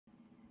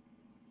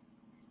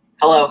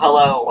Hello,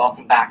 hello.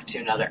 Welcome back to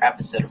another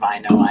episode of I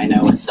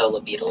Know, a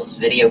Solo Beatles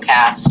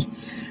videocast,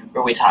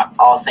 where we talk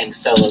all things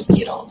Solo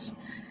Beatles.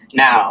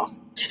 Now,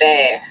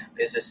 today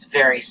is this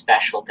very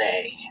special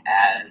day,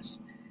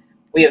 as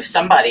we have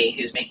somebody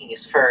who's making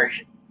his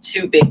first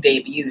two big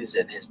debuts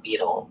in his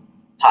Beatle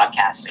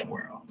podcasting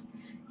world.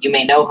 You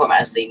may know him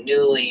as the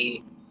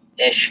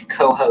newly-ish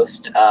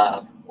co-host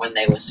of When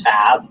They Was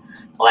Fab,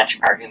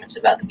 Electric Arguments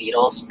About the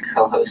Beatles,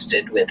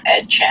 co-hosted with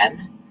Ed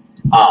Chen.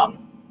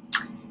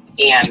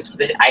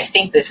 I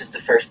think this is the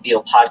first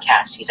Beatle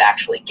podcast he's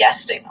actually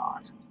guesting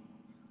on.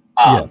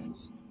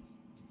 Yes.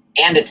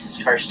 And it's his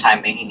first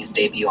time making his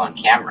debut on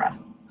camera.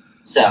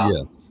 So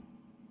yes.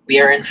 We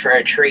are in for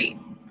a treat.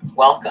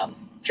 Welcome,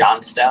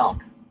 John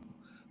Stone.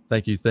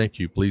 Thank you.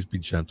 Please be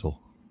gentle.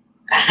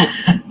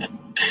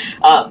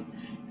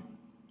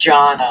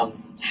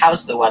 John,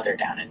 how's the weather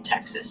down in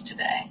Texas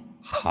today?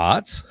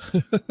 Hot.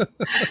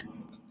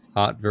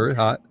 Hot, very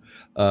hot.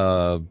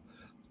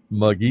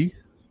 Muggy.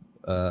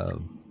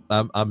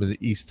 I'm in the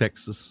East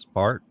Texas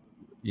part.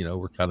 You know,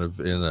 we're kind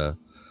of in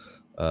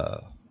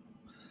a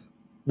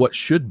what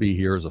should be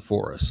here is a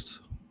forest,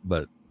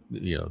 but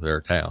you know there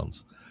are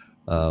towns,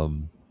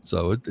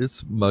 so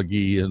it's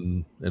muggy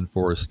and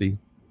foresty.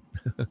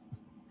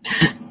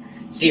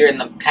 So you're in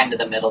the kind of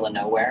the middle of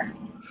nowhere.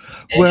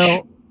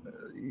 Well,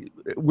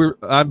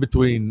 I'm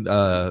between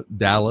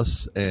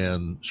Dallas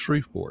and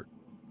Shreveport,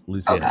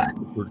 Louisiana. Okay.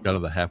 We're kind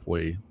of the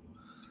halfway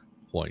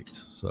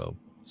point. So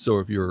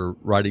if you're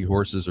riding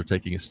horses or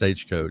taking a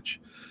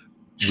stagecoach,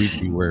 we'd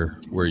be where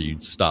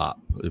you'd stop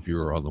if you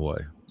were on the way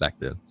back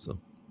then. So,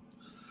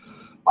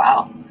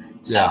 wow.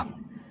 So, yeah.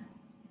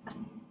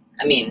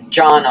 I mean,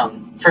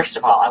 John. First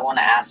of all, I want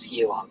to ask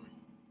you,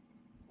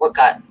 what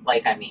got do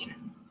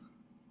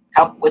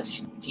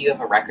you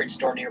have a record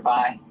store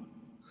nearby?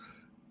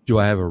 Do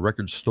I have a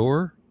record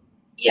store?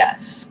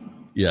 Yes.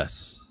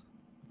 Yes.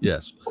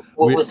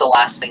 What was the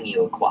last thing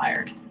you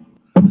acquired?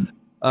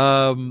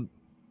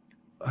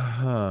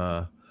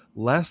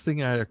 Last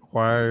thing I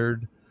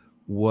acquired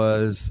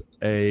was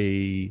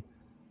a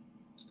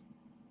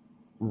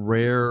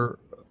rare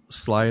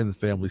Sly and the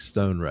Family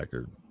Stone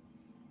record.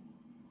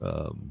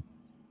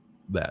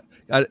 That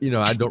I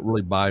don't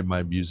really buy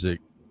my music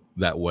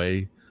that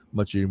way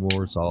much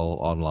anymore. It's all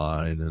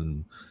online,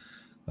 and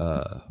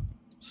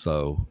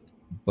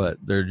but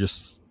they're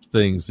just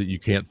things that you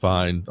can't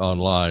find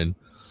online,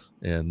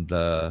 and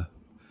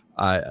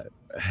I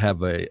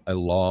have a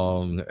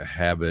long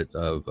habit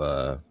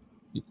of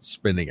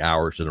spending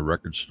hours in a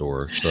record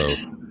store. So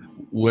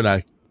when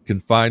I can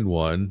find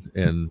one,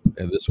 and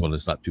this one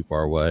is not too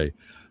far away,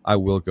 I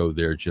will go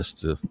there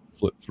just to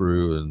flip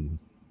through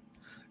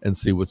and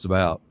see what's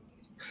about.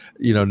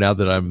 You know, now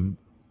that I'm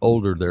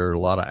older, there are a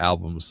lot of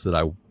albums that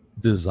I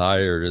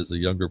desired as a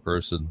younger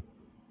person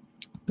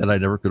that I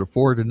never could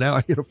afford, and now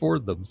I can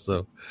afford them.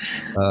 So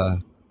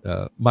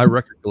my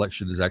record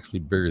collection is actually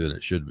bigger than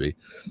it should be.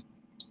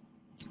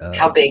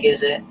 How big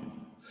is it?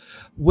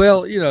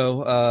 Well,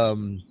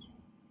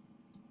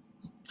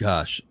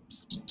 gosh,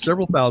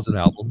 several thousand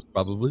albums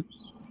probably,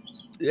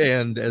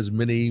 and as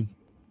many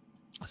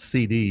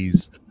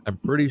CDs. I'm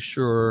pretty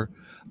sure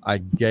I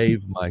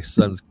gave my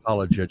son's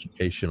college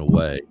education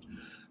away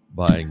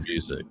buying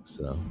music.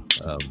 So,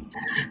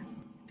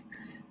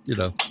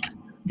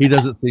 he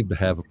doesn't seem to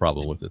have a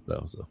problem with it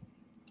though. So,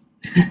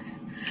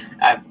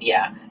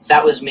 yeah, if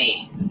that was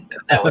me,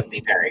 that wouldn't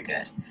be very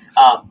good.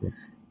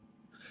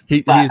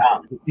 He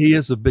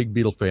is a big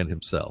Beatle fan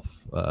himself.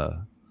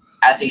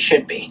 As he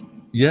should be.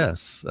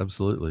 Yes,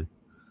 absolutely.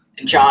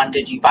 And John,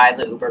 did you buy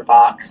the Uber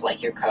box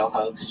like your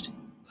co-host?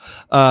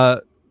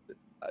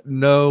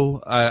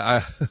 No,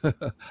 I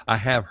I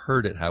have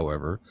heard it,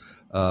 however.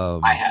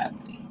 I have.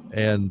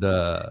 And,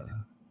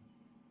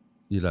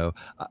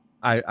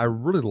 I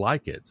really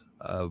like it.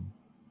 Of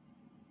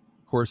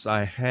course,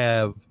 I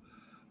have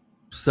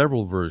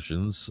several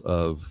versions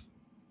of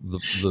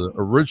the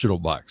original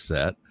box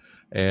set,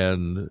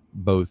 and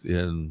both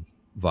in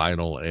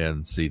vinyl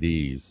and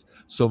CDs.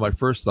 So my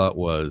first thought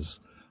was,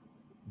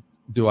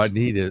 do I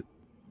need it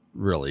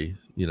really?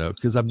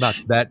 Because I'm not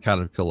that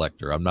kind of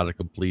collector. I'm not a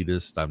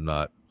completist. I'm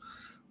not,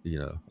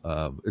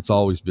 it's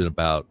always been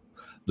about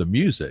the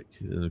music.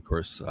 And of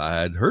course I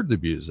had heard the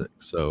music,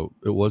 so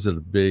it wasn't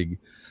a big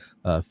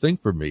thing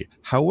for me.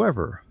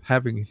 However,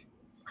 having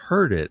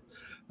heard it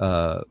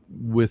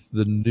with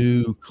the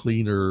new,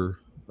 cleaner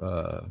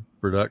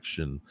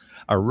production,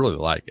 I really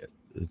like it.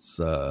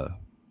 It's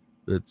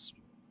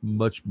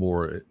much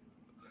more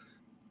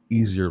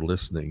easier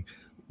listening.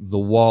 The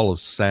wall of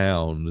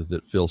sound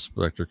that Phil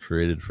Spector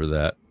created for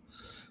that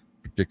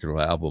particular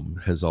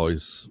album has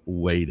always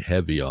weighed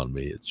heavy on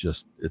me.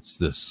 It's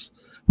this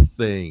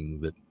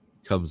thing that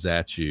comes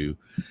at you,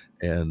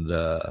 and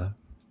I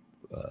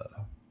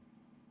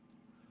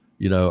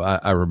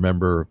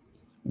remember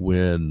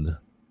when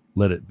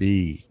Let It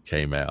Be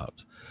came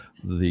out,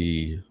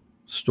 the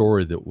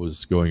story that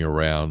was going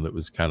around that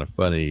was kind of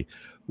funny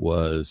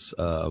was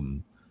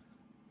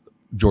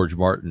George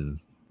Martin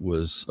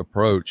was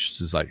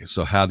approached. It's like,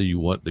 so how do you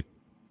want the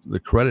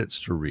credits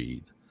to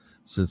read?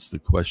 since the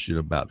question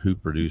about who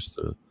produced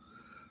the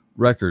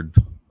record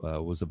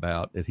was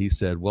about. And he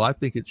said, well, I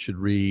think it should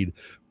read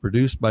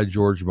produced by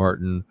George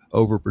Martin,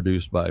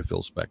 overproduced by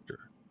Phil Spector.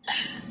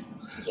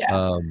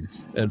 Yeah.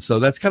 And so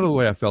that's kind of the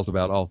way I felt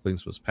about All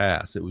Things Must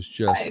Pass. It was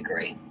just, I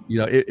agree.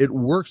 It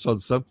works on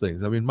some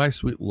things. I mean, My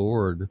Sweet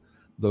Lord,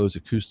 those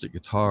acoustic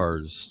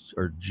guitars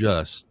are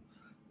just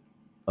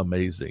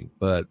amazing.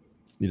 But,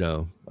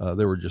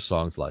 there were just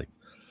songs like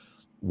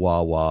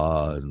Wah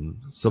Wah, and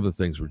some of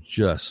the things were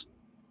just,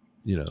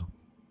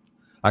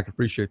 I can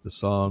appreciate the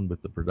song,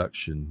 but the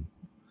production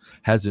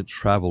hasn't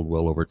traveled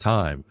well over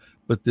time.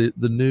 But the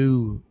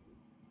new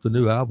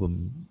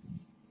album,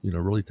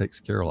 really takes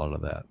care of a lot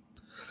of that.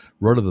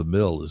 Run of the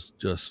Mill is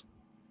just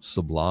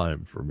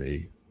sublime for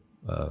me.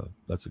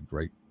 That's a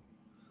great,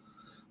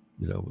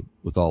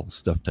 with all the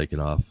stuff taken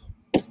off.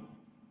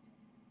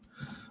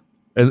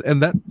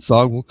 And that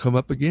song will come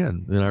up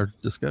again in our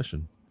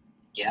discussion.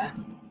 Yeah.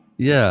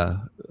 Yeah,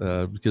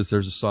 because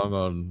there's a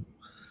song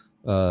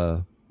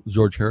on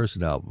George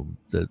Harrison album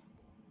that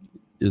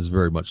is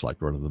very much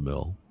like Run of the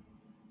Mill.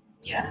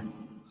 Yeah.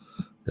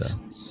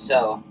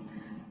 So,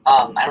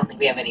 I don't think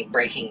we have any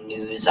breaking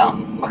news.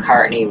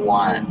 McCartney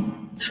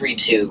won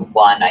 3-2-1.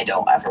 I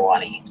don't ever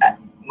want to.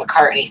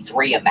 McCartney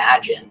 3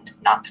 Imagined,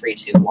 not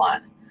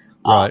 3-2-1.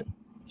 Right.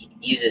 He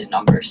uses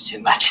numbers too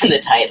much in the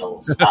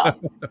titles.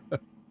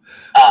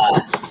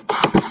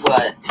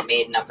 What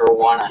made number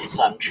 1 on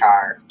some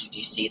chart? Did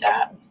you see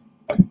that?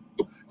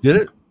 Did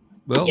it?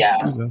 Well,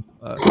 yeah.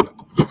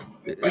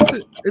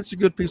 It's a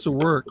good piece of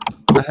work.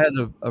 I had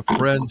a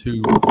friend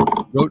who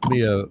wrote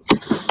me a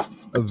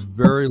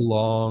very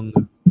long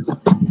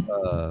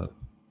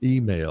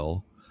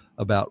email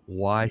about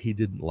why he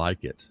didn't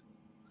like it,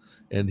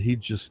 and he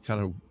just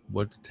kind of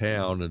went to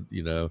town, and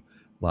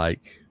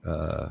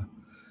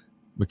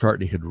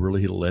McCartney had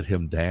really let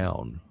him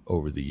down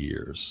over the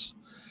years.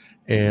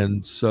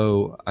 And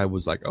so I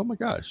was like, oh my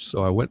gosh.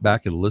 So I went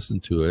back and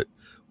listened to it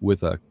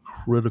with a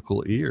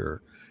critical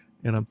ear,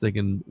 and I'm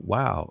thinking,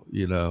 wow,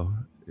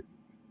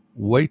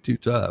 way too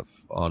tough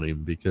on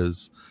him,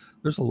 because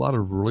there's a lot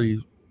of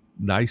really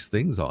nice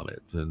things on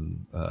it.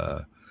 And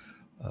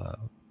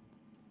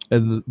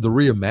the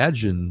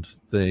reimagined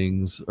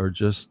things are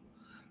just,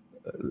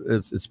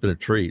 it's been a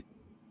treat.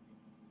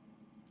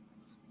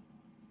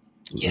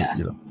 Yeah.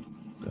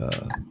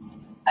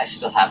 I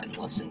still haven't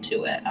listened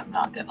to it. I'm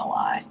not going to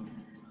lie.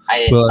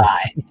 I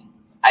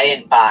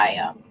didn't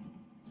buy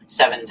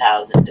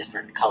 7,000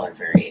 different color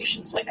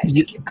variations like I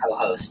think your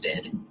co-host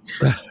did.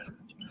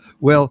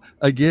 Well,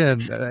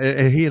 again,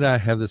 and he and I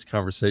have this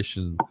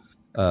conversation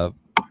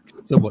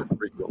somewhat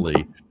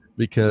frequently,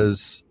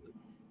 because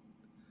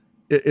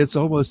it's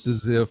almost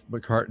as if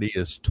McCartney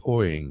is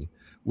toying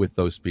with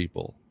those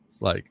people.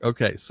 It's like,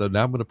 okay, so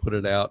now I'm going to put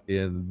it out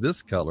in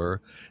this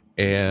color,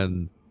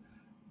 and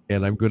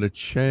I'm going to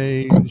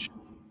change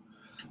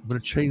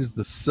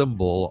the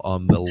symbol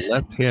on the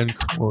left-hand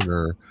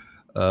corner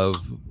of,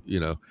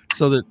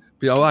 so that,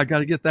 I got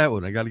to get that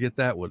one. I got to get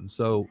that one.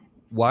 So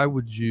why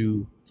would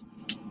you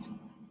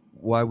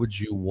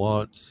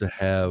want to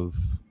have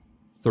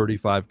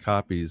 35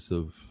 copies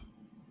of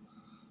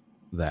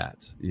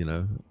that?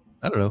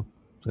 I don't know.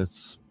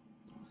 It's,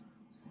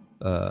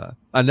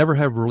 I never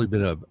have really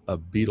been a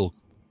Beatle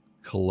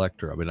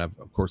collector. I mean,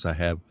 of course I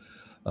have,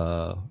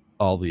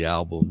 all the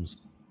albums,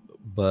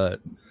 but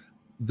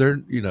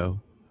they're,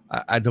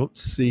 I don't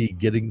see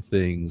getting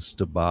things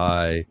to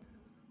buy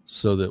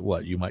so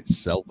that you might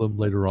sell them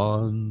later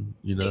on,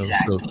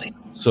 Exactly.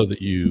 so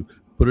that you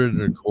put it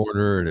in a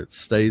corner and it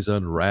stays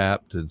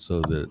unwrapped, and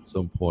so that at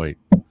some point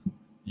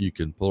you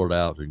can pull it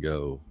out and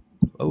go,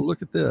 oh,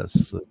 look at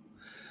this,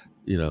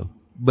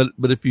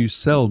 but if you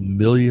sell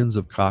millions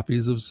of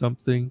copies of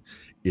something,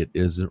 it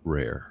isn't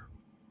rare.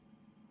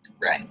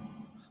 Right.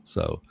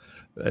 So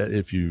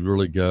if you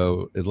really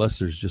go, unless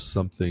there's just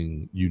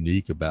something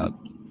unique about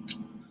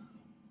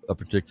a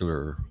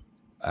particular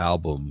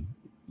album,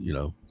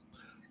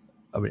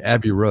 I mean,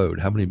 Abbey Road,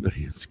 how many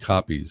millions of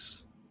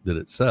copies did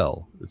it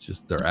sell? It's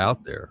just, they're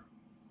out there.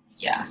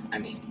 Yeah, I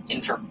mean,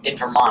 in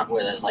Vermont,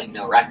 where there's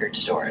no record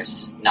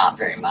stores, not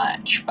very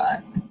much,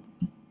 but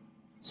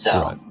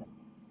so, right.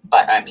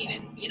 But I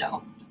mean,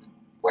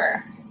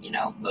 where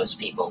most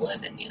people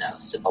live in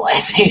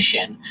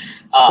civilization,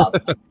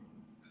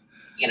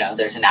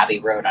 there's an Abbey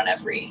Road in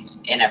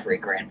every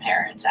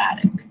grandparent's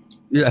attic.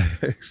 Yeah,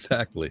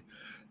 exactly.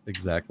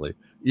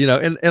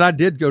 And I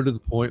did go to the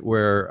point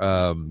where,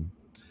 of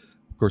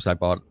course, I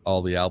bought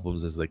all the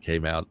albums as they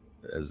came out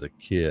as a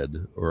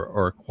kid,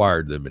 or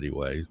acquired them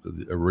anyway.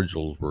 The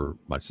originals were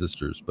my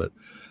sister's, but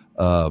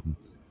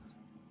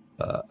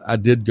I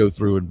did go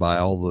through and buy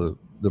all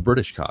the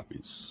British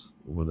copies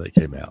when they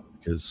came out,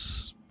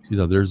 because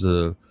there's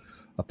a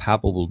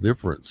palpable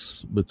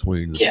difference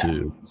between the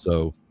two.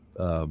 So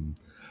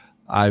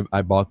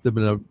I bought them,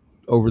 and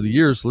over the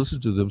years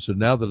listened to them. So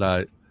now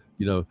that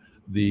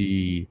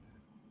the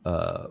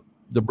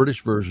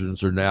British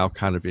versions are now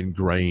kind of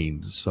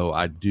ingrained, so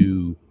I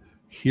do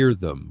hear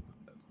them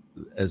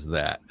as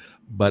that.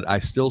 But I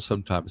still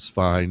sometimes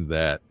find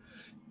that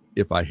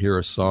if I hear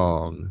a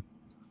song,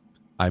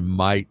 I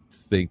might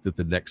think that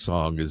the next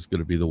song is going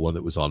to be the one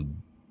that was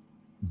on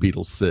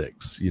Beatles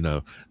 6. You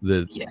know,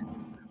 that Yeah.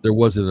 there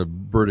wasn't a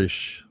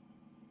British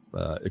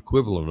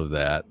equivalent of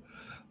that.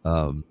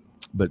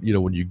 But you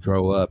know, when you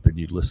grow up and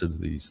you listen to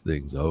these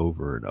things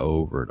over and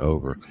over and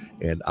over,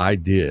 and I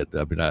did.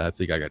 I mean, I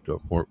think I got to a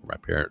point where my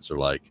parents are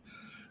like,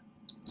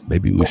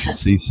 maybe we should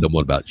see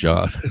someone about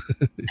John.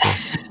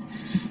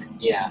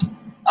 Yeah.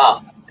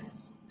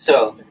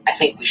 So I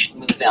think we should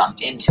move on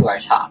into our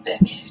topic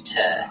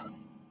to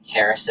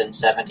Harrison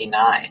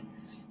 79.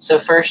 So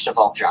first of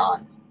all,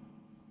 John,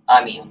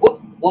 I mean,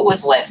 what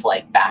was life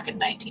like back in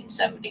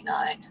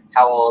 1979?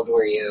 How old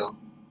were you?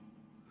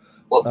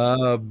 What?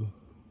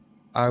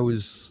 I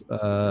was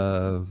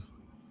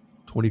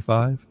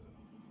 25,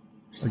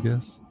 I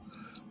guess.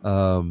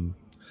 And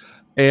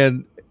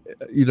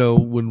you know,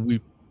 when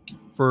we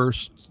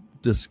first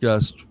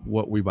discussed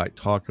what we might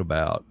talk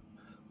about,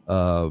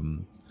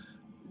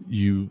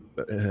 you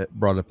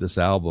brought up this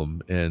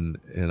album, and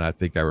I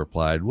think I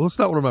replied, well, it's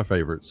not one of my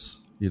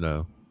favorites, you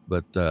know,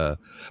 but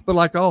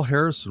like all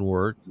Harrison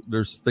work,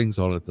 there's things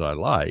on it that I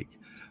like.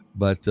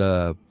 But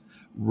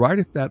right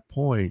at that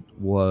point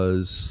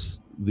was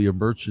the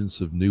emergence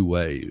of new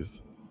wave,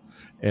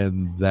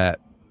 and that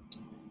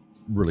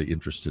really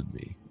interested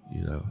me,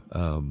 you know.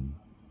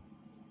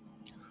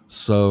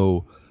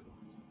 So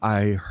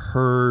I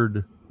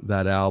heard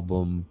that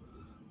album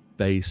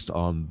based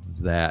on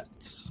that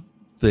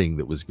thing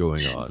that was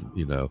going on,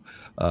 you know,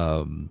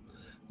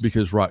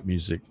 because rock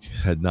music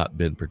had not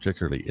been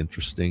particularly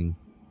interesting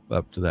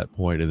up to that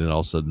point, and then all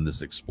of a sudden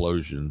this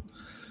explosion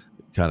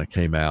kind of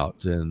came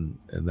out, and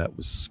that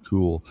was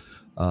cool.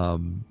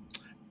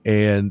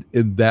 And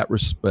in that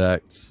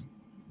respect,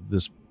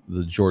 the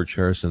George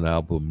Harrison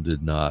album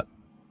did not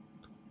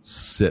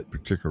sit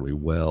particularly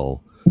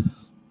well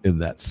in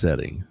that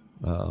setting.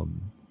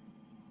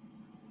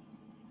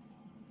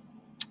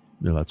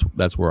 You know,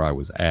 that's where I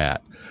was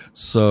at.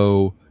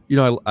 So, you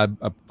know, I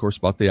of course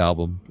bought the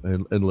album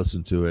and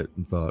listened to it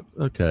and thought,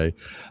 okay.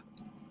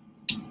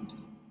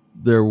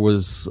 There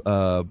was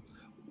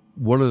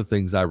one of the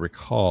things I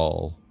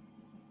recall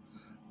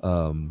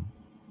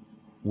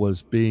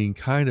was being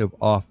kind of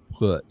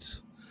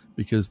off-put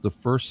because the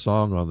first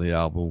song on the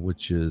album,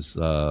 which is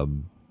Love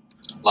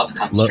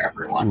Comes to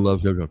Everyone.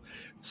 Love Comes to Everyone,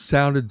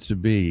 sounded to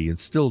me, and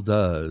still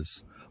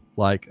does,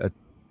 like a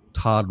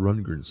Todd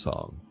Rundgren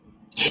song.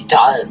 It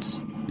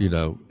does. You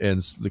know,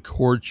 and the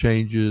chord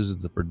changes,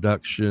 and the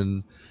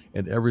production,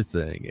 and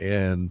everything.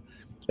 And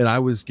I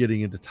was getting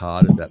into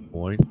Todd at that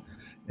point,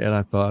 and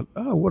I thought,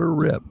 oh, what a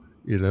rip.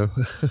 You know,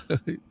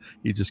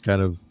 he just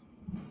kind of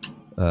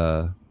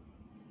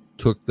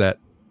took that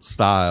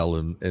style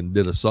and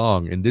did a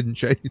song and didn't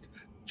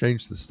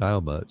change the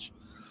style much.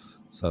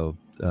 So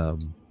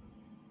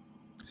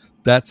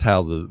that's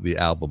how the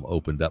album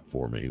opened up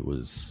for me. It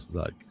was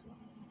like,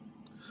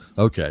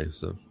 okay,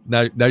 so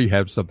now you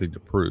have something to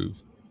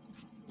prove.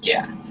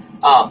 Yeah.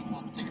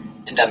 And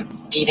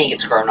do you think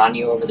it's grown on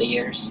you over the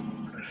years?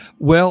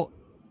 Well,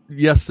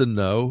 yes and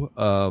no.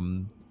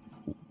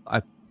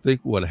 I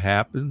think what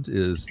happened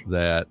is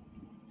that,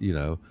 you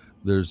know,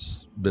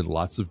 there's been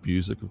lots of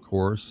music, of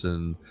course,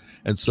 and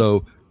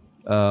so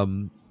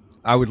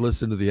I would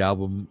listen to the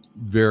album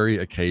very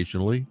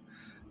occasionally,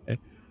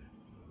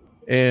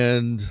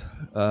 and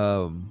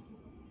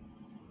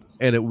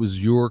it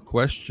was your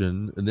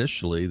question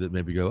initially that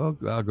made me go, oh,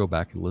 I'll go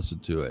back and listen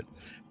to it,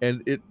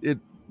 and it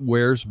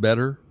wears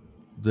better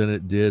than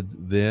it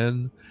did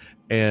then,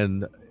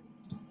 and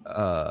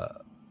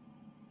of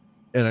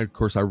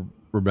course I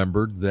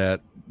remembered that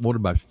one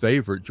of my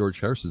favorite George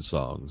Harrison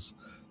songs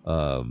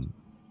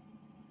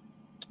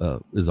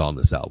is on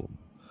this album,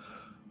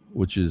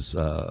 which is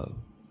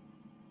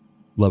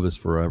Love Is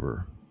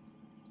Forever.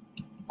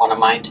 One of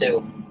mine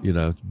too. You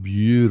know, it's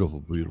beautiful,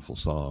 beautiful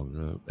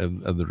song,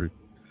 and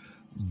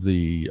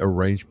the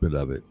arrangement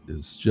of it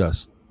is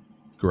just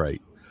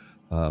great.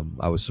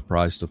 I was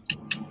surprised to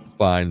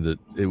find that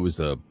it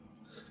was a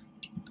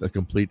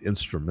complete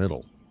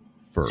instrumental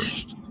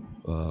first,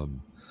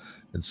 and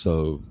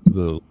so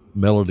the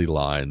melody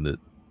line that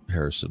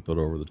Harrison put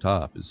over the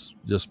top is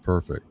just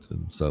perfect.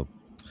 And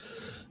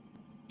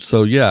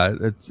so yeah,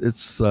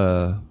 it's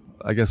I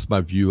guess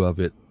my view of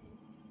it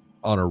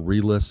on a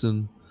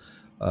re-listen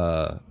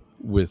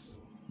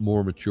with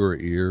more mature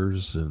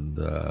ears and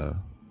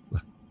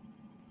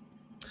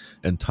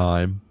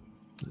time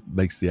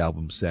makes the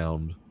album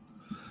sound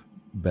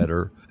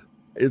better.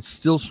 It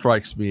still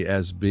strikes me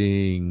as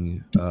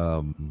being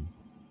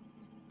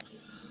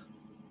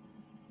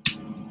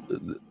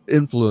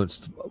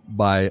influenced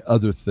by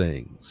other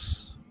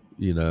things,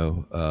 you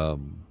know.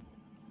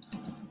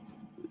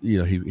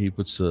 He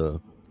puts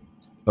a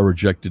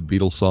rejected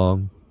Beatles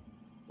song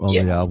on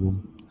the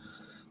album,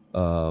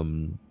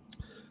 and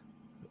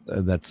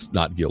that's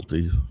not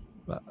guilty.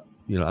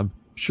 You know, I'm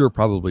sure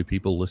probably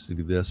people listening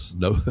to this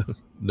know that.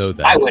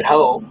 I would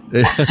hope.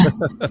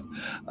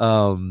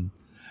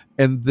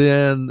 And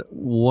then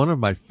one of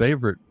my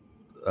favorite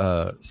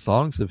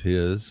songs of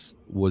his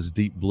was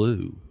Deep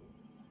Blue.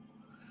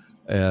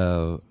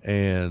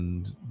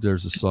 And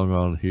there's a song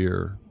on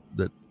here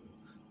that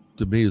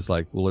to me is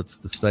like, well, it's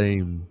the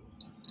same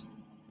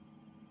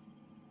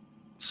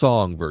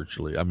song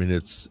virtually. I mean,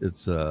 it's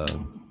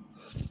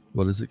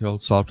what is it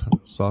called?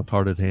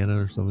 Soft-hearted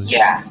Hannah or something.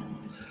 Yeah,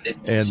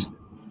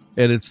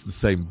 and it's the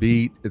same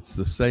beat. It's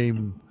the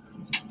same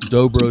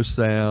dobro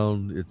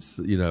sound. It's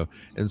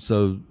and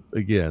so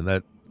again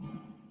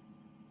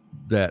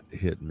that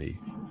hit me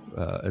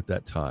at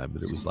that time.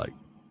 But it was like,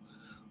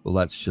 well,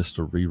 that's just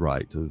a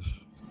rewrite of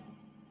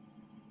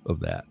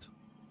that.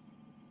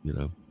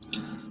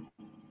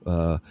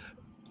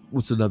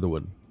 What's another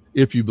one?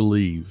 If You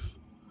Believe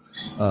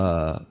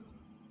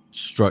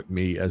struck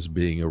me as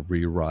being a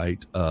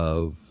rewrite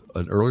of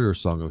an earlier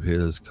song of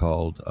his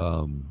called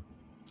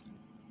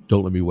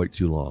Don't Let Me Wait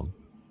Too Long.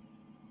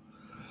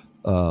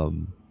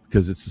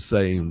 Because it's the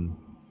same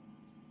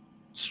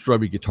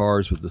strummy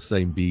guitars with the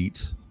same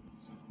beat,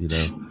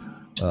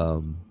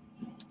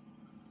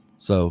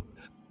 so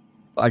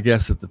I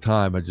guess at the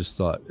time I just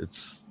thought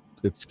it's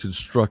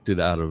constructed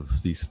out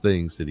of these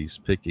things that he's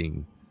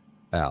picking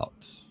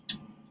out.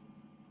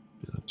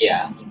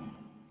 Yeah,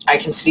 I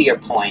can see your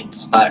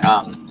points, but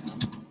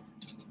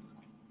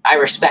I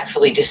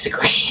respectfully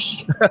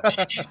disagree.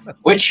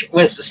 Which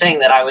was the thing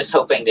that I was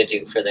hoping to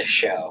do for this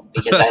show,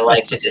 because I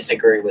like to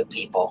disagree with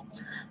people.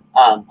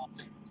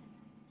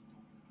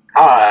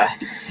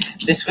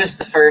 This was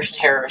the first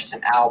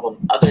Harrison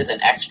album, other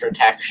than Extra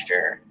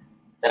Texture,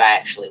 that I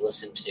actually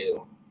listened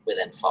to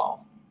within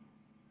fall.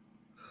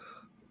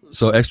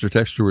 So Extra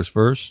Texture was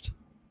first?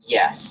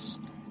 Yes.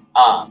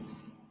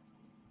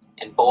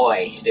 And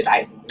boy, did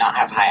I not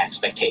have high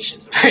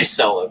expectations of his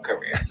solo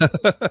career.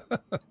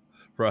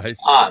 Right.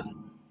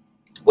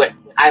 What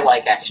I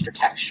like Extra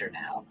Texture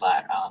now,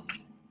 but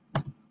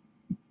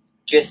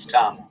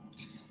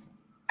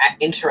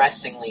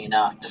interestingly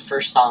enough, the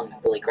first song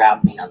that really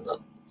grabbed me on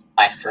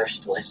my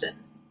first listen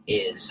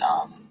is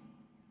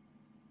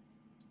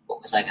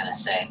what was I gonna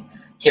say?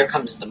 Here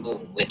Comes the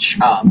Moon, which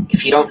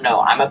if you don't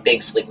know, I'm a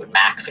big Fleetwood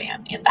Mac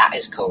fan, and that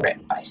is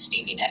co-written by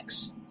Stevie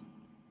Nicks.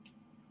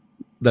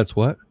 That's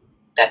what?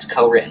 That's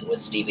co-written with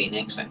Stevie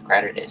Nicks and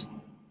credited.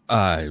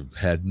 I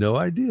had no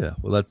idea.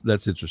 Well,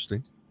 that's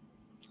interesting.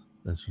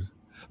 That's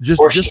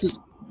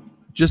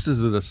just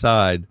as an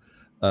aside,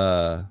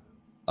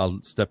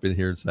 I'll step in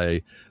here and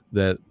say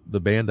that the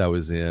band I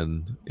was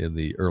in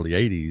the early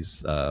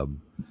 80s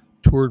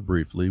toured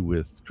briefly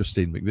with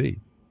Christine McVie.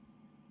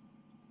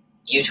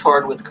 You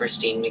toured with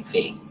Christine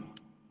McVie?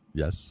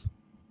 Yes.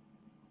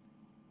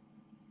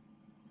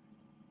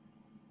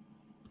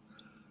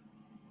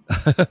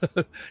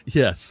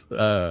 Yes.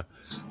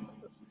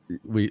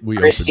 We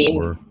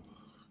Christine, opened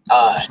for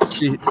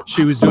her.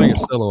 She was doing a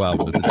solo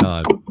album at the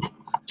time.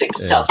 The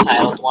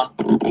self-titled one?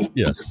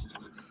 Yes.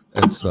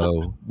 And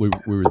so we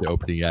were the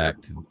opening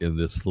act in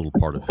this little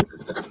part of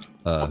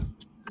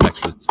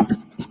Texas.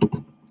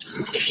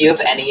 If you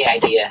have any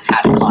idea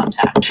how to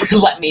contact her,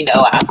 let me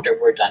know after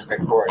we're done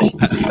recording,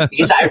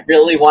 because I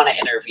really want to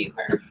interview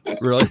her.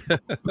 Really?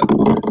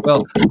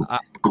 Well,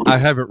 I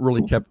haven't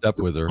really kept up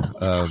with her.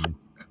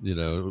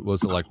 It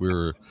wasn't like we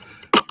were,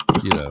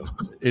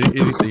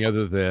 anything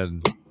other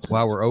than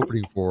while we're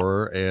opening for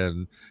her,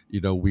 and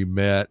we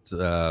met.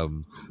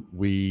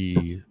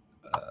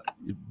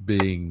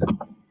 Being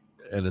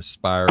an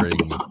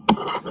aspiring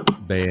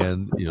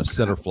band,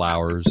 Center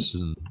Flowers,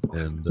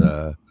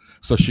 and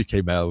so she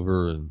came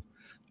over, and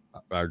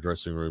our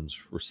dressing rooms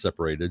were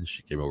separated.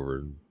 She came over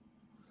and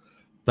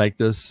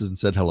thanked us and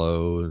said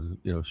hello, and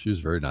she was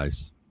very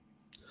nice.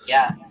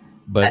 Yeah,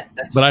 but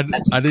I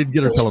didn't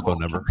get her telephone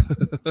number.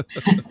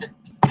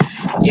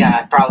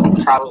 Yeah,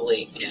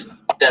 probably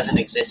doesn't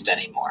exist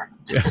anymore.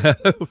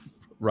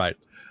 Right.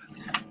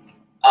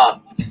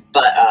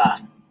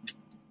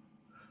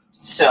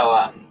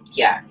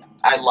 Yeah,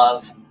 I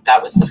love.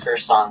 That was the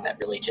first song that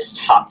really just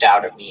hopped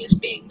out at me as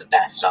being the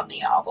best on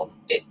the album.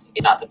 It's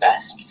not the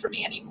best for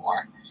me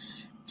anymore.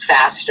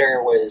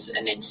 Faster was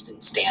an instant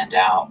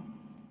standout.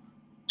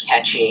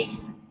 Catchy.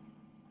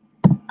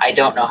 I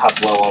don't know how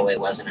Blow Away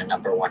wasn't a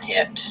 #1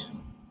 hit.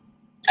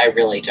 I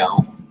really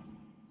don't.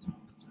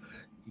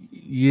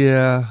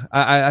 Yeah,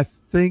 I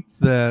think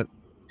that,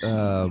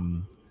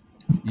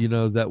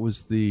 that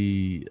was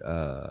the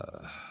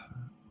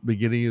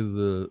beginning of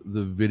the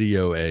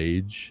video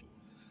age,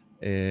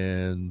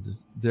 and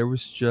there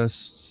was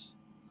just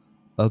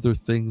other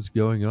things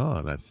going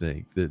on, I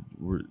think, that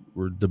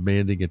were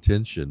demanding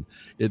attention.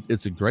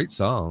 It's a great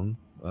song.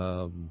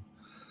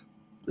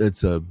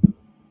 It's a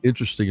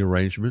interesting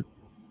arrangement,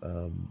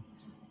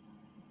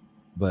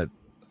 but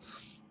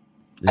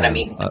I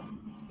mean,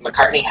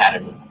 McCartney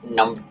had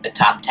a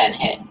top 10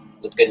 hit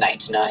with Goodnight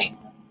Tonight.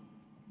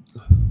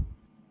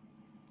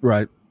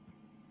 Right.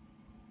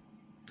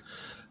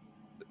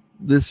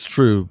 This is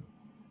true.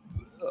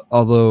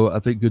 Although I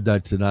think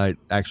Goodnight Tonight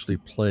actually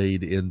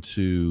played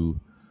into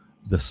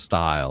the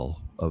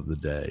style of the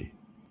day.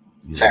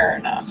 Fair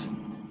enough.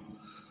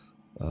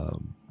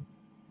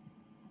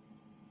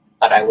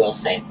 But I will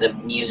say the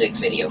music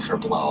video for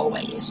Blow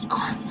Away is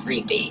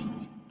creepy.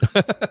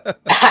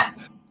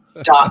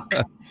 duck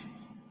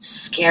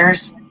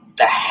scares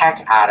the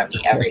heck out of me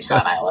every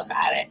time I look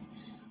at it.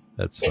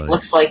 That's funny. It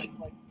looks like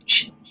it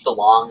should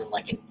belong in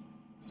like a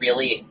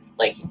really,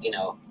 like, you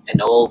know,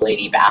 an old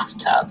lady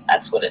bathtub.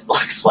 That's what it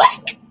looks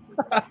like.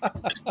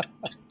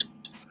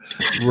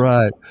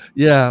 Right.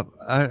 Yeah,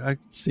 I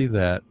can see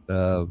that.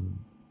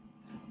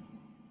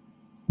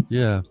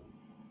 Yeah.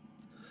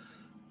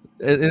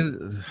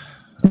 And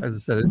as I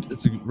said,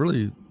 it's a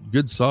really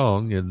good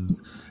song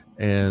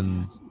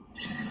and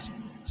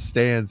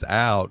stands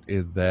out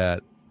in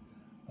that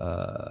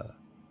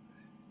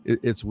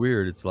it's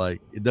weird. It's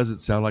like it doesn't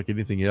sound like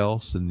anything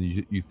else, and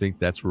you think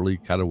that's really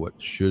kind of what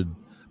should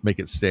make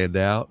it stand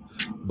out,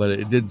 but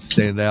it didn't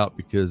stand out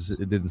because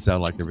it didn't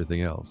sound like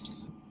everything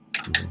else.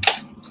 You know?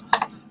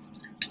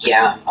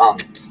 Yeah,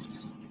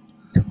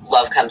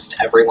 Love Comes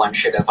to Everyone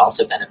should have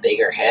also been a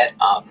bigger hit.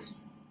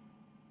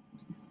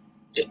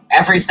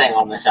 Everything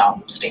on this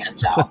album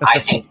stands out. I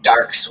think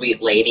Dark Sweet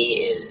Lady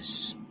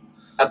is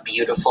a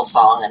beautiful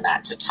song, and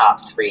that's a top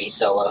 3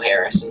 solo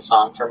Harrison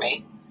song for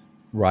me.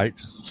 Right.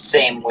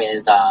 Same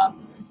with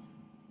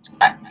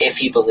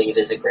If You Believe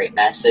is a great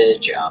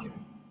message.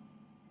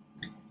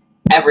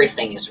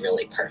 Everything is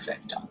really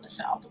perfect on this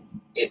album.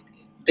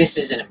 This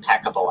is an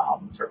impeccable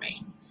album for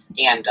me.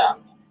 And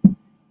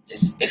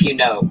if you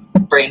know,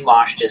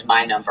 Brainwashed is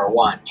my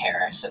 #1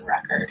 Harrison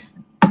record,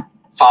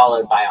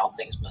 followed by All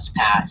Things Must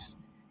Pass.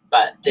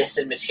 But this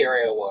and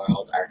Material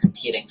World are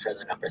competing for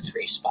the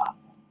 #3 spot.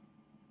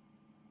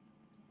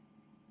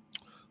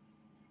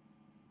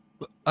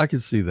 I can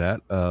see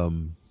that.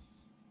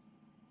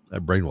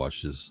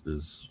 Brainwashed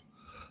is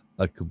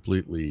a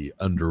completely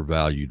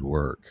undervalued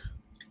work.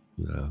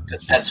 You know,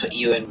 that's what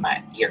you and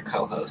your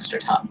co-host are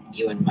talking.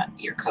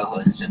 Your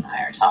co-host and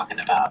I are talking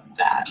about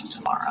that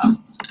tomorrow.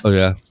 Oh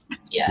yeah.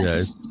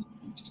 Yes.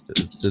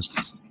 Yeah,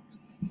 it's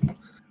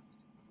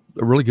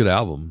a really good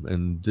album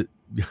and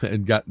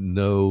got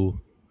no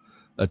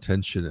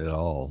attention at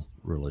all,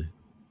 really.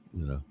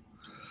 You know,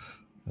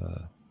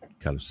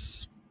 kind of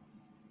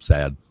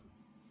sad.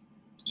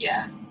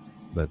 Yeah.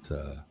 But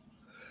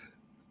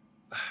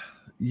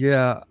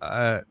yeah,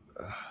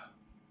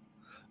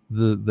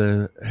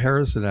 the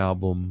Harrison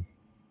album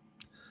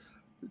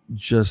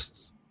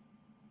just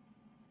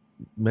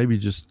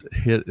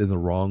hit in the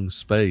wrong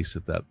space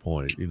at that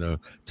point. You know,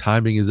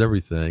 timing is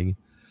everything,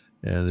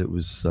 and it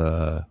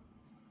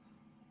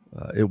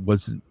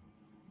wasn't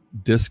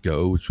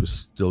disco, which was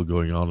still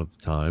going on at the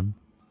time,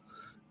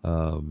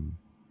 and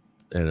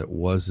it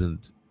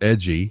wasn't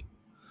edgy,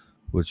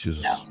 which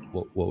is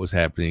what was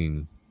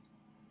happening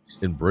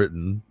in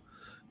Britain.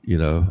 You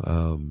know,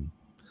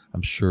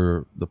 I'm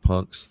sure the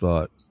punks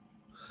thought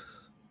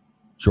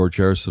George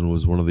Harrison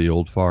was one of the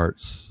old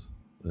farts,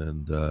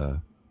 and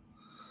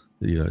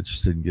you know, it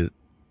just didn't get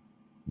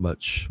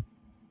much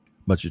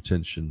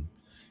attention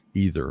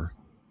either.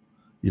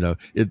 You know,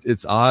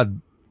 it's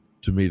odd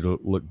to me to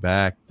look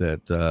back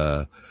that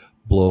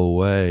Blow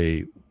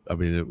Away, I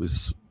mean, it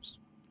was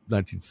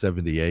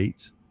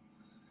 1978,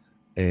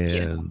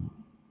 and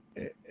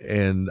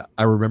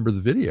I remember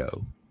the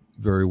video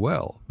very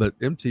well, but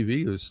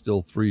MTV was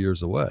still 3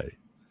 years away,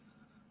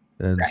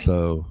 and right.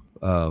 So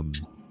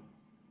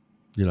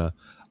you know,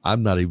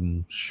 I'm not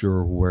even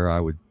sure where I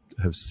would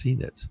have seen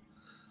it.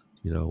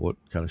 You know, what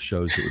kind of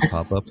shows it would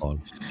pop up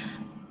on.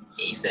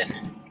 Ethan.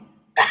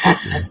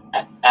 Yeah.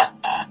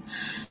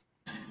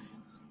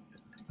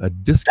 A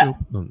disco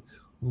punk.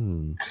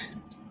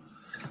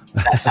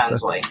 That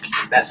sounds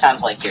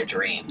like your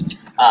dream.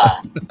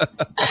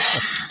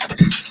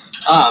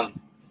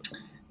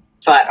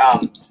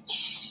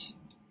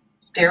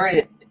 There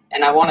is,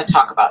 and I want to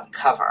talk about the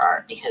cover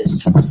art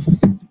because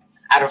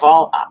out of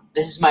all,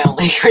 this is my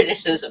only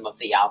criticism of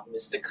the album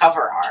is the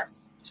cover art.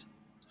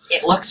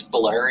 It looks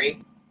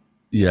blurry.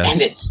 Yes.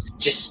 And it's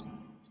just,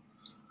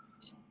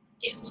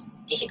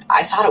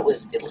 I thought it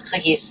looks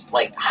like he's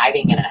like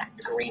hiding in a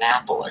green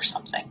apple or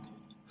something.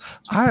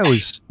 I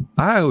always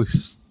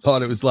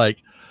thought it was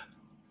like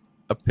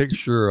a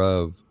picture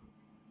of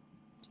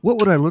what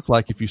would I look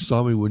like if you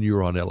saw me when you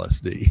were on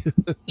LSD.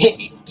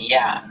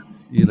 Yeah.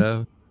 You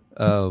know?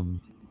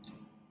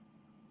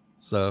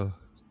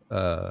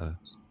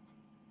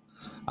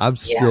 I'm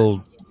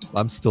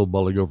still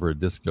mulling over a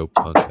disco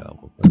punk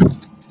album.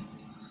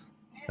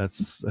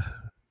 That's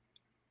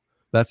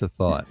a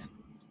thought.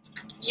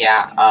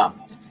 Yeah.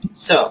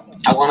 So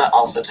I want to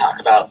also talk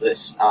about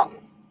this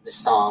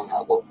song.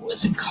 What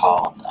was it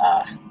called?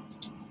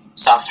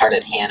 Soft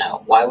Hearted Hannah.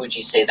 Why would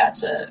you say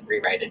that's a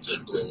rewrite of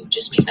Deep Blue?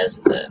 Just because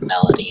of the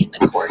melody and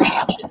the chord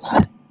changes?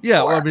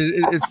 Yeah, well, I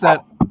mean, it's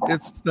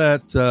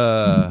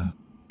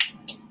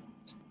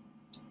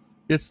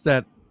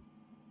that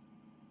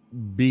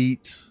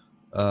beat.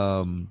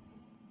 I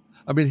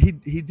mean,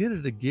 he did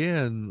it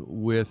again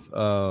with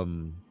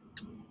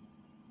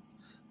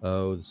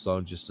the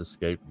song just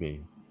escaped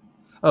me.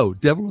 Oh,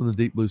 Devil in the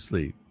Deep Blue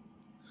Sleep.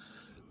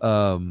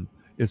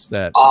 It's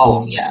that.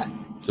 Oh yeah.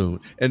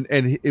 And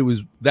it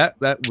was that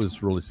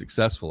was really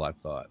successful, I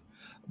thought.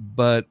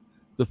 But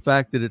the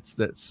fact that it's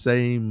that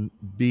same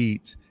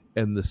beat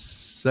and the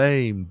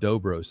same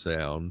dobro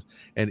sound,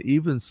 and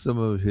even some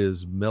of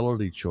his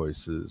melody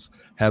choices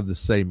have the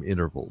same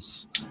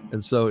intervals.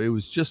 And so it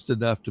was just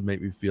enough to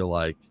make me feel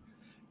like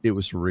it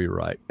was a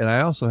rewrite. And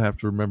I also have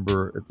to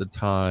remember at the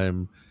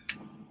time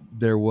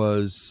there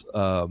was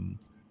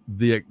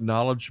the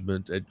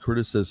acknowledgement and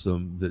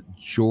criticism that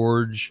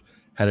George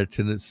had a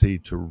tendency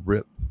to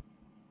rip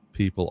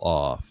people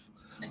off,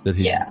 that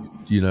he,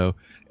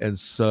 and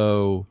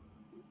so,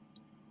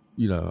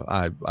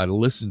 I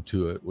listened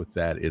to it with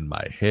that in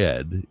my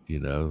head,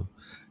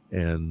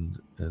 and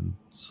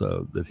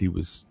so that he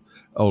was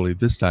only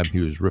this time he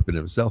was ripping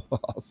himself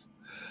off.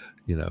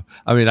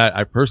 I mean,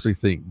 I personally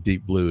think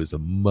Deep Blue is a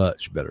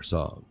much better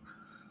song,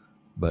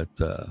 but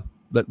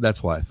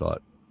that's why I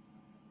thought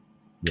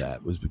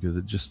that was, because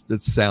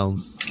it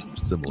sounds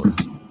similar.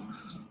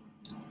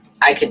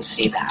 I can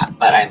see that,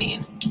 but I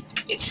mean,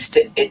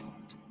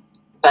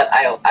 but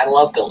I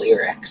love the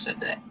lyrics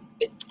of it.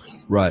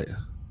 Right.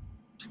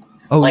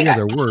 Oh, like, yeah,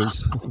 there are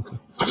words.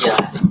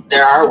 Yeah,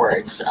 there are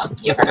words.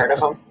 You ever heard of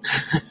them?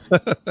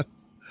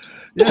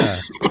 Yeah.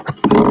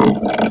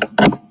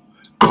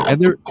 And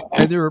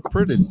they were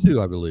printed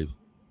too, I believe.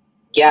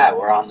 Yeah,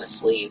 we're on the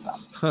sleeve.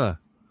 Huh.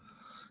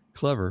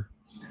 Clever.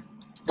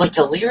 Like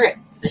the lyric,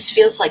 this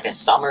feels like a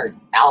summer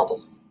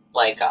album.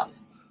 Like,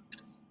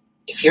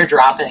 if you're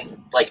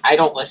dropping, like, I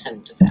don't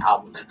listen to the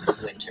album in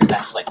winter.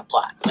 That's like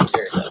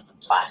winter is a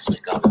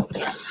Plastic Ono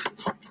Band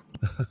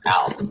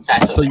album.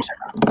 That's a winter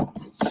album.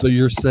 So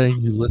you're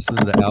saying you listen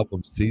to the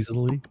album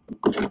seasonally?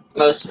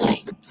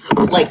 Mostly.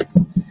 Like,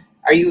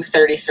 are you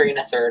 33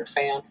 1/3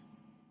 fan?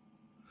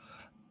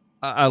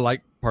 I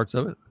like parts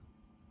of it.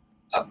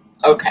 Oh,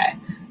 okay.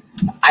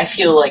 I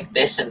feel like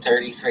this and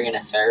 33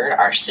 1/3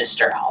 are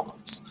sister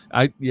albums.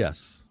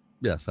 Yes,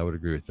 I would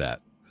agree with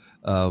that.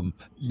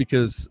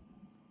 Because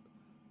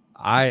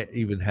I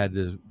even had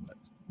to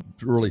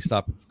really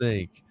stop and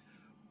think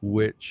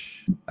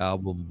which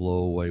album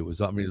Blow Away was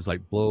on. I mean, it's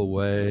like Blow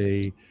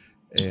Away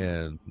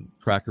and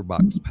Cracker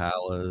Box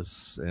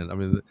Palace, and I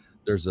mean,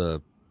 there's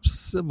a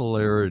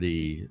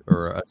similarity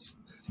or a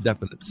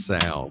definite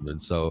sound,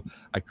 and so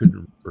I couldn't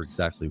remember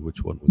exactly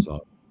which one was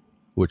on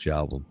which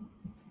album.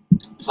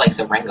 It's like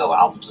the Ringo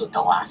albums of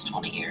the last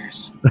 20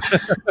 years.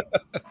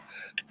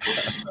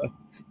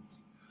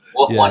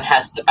 One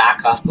has the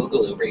Back Off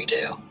Boogaloo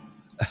redo.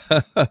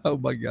 Oh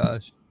my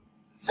gosh!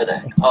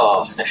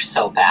 They're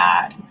so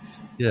bad.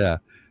 Yeah,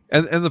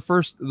 and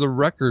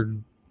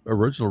the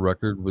original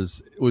record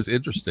was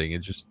interesting.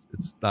 It's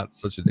not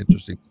such an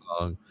interesting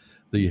song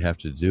that you have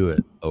to do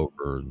it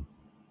over and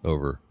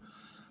over.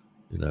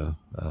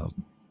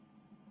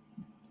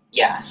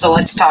 Yeah, so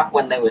let's talk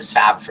When They Was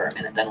Fab for a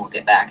minute, then we'll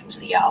get back into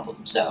the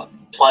album. So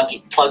plug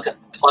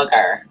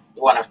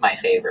one of my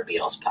favorite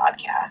Beatles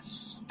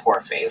podcasts, Poor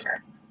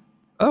Favor.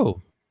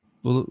 Oh,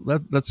 well,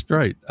 that's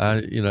great.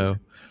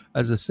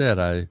 As I said,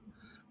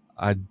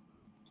 I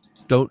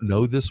don't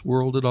know this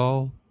world at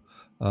all,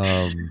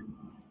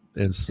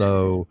 and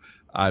so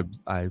I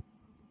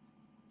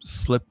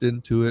slipped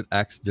into it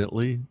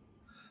accidentally,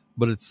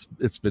 but it's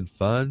been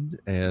fun,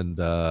 and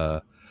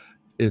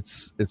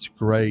it's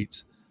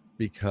great,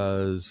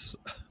 because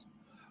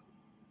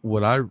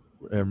what I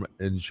am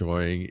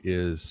enjoying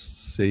is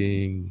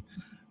seeing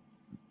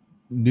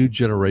new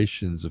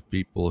generations of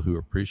people who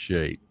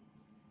appreciate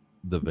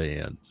the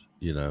band,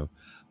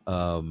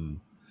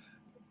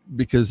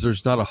 because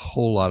there's not a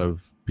whole lot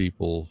of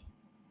people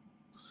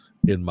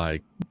in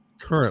my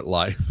current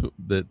life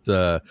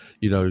that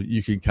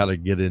you can kind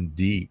of get in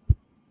deep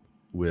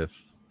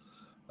with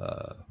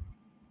the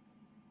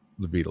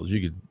Beatles.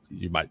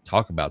 You might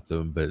talk about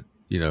them, but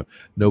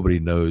nobody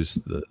knows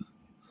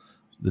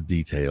the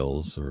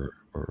details or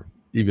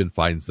even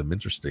finds them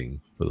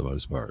interesting for the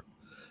most part.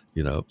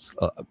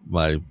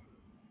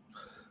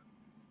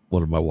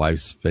 One of my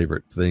wife's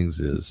favorite things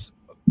is,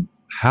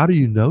 how do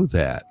you know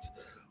that?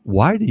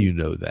 Why do you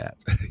know that?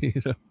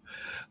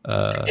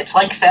 It's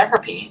like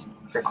therapy,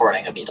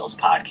 recording a Beatles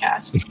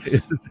podcast.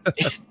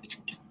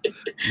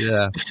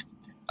 Yeah.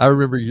 I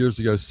remember years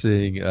ago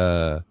seeing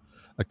a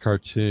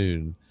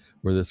cartoon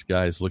where this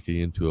guy's looking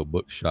into a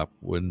bookshop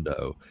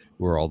window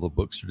where all the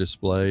books are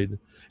displayed,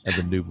 and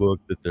the new book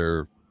that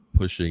they're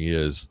pushing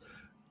is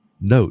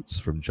Notes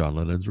from John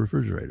Lennon's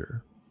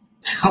Refrigerator.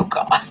 Oh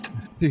God.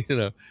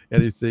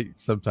 And you think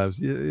sometimes,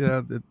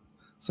 it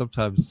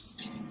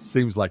sometimes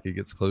seems like it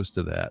gets close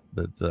to that,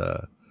 but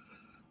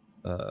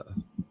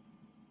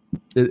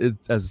it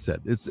as I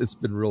said, it's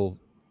been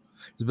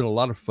a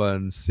lot of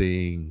fun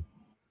seeing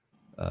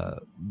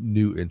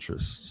new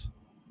interests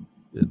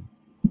in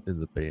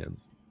the band,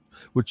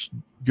 which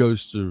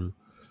goes to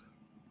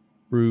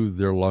prove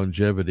their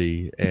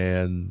longevity,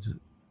 and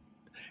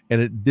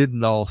it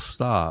didn't all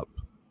stop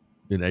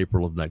in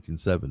April of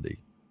 1970.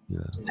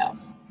 No.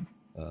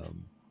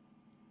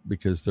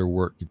 Because their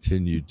work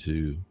continued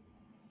to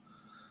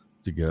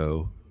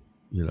go.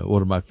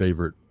 One of my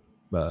favorite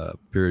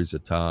periods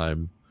of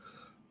time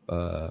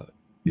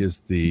is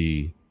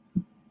the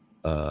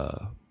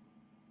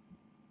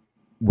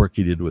work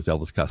he did with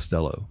Elvis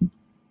Costello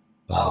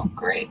Oh,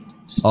 great.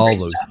 Some All great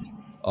those, stuff.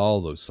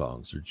 all those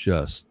songs are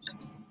just,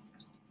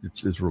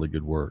 it's really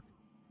good work.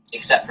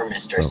 Except for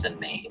Mistress and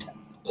Maid.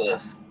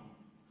 Ugh.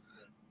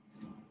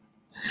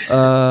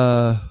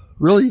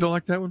 Really, you don't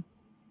like that one?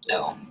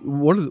 No.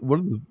 One of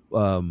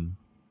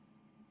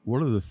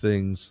the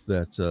things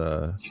that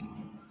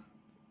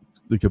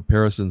the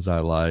comparisons I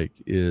like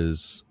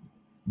is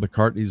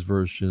McCartney's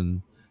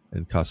version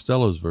and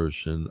Costello's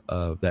version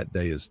of That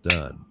Day Is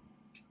Done.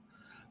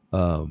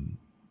 And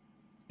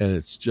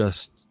it's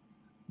just,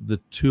 the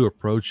two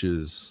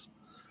approaches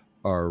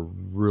are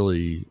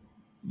really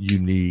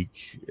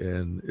unique,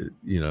 and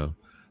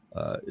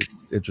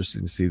it's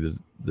interesting to see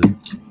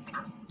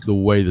the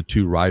way the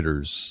two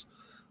writers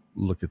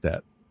look at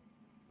that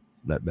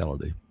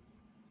melody.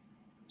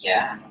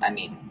 Yeah, I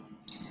mean,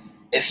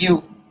 if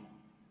you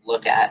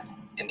look at,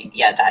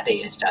 That Day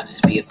Is Done is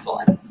beautiful,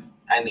 and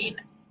I mean,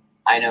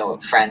 I know a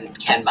friend,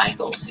 Ken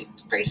Michaels, who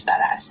raised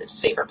that as his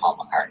favorite Paul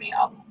McCartney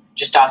album.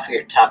 Just off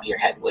your top of your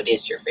head, what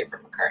is your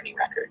favorite McCartney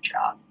record,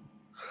 John?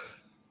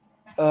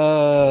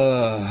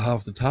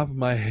 Off the top of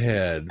my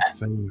head, I'm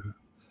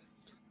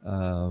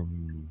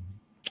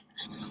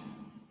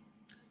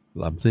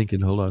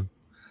thinking. Hold on.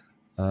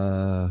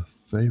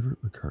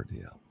 Favorite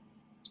McCartney album.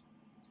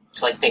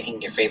 It's like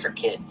picking your favorite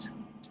kids.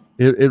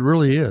 It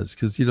really is,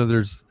 because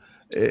there's,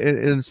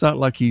 and it's not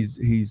like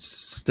he's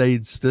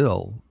stayed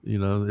still.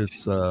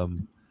 It's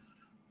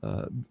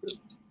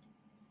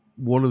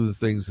one of the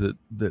things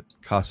that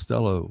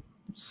Costello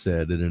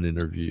said in an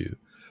interview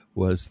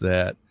was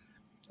that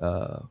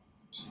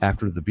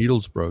after the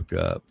Beatles broke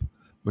up,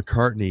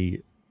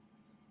 McCartney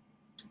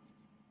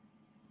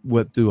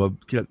went through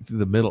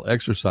the mental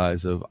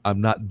exercise of,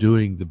 I'm not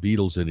doing the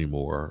Beatles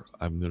anymore.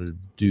 I'm going to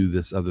do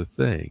this other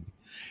thing.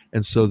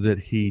 And so that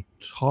he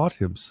taught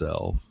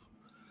himself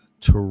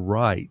to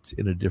write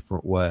in a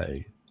different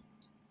way.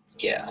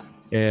 Yeah.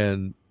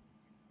 And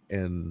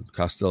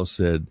Costello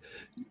said,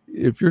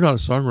 if you're not a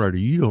songwriter,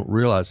 you don't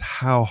realize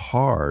how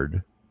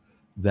hard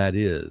that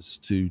is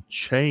to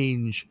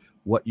change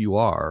what you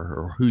are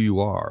or who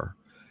you are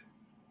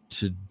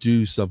to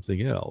do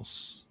something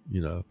else,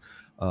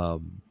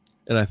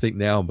 and I think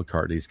now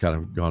McCartney's kind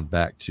of gone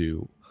back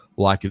to,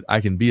 well, I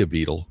can be a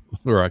Beatle,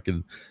 or I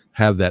can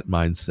have that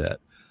mindset.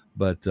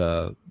 But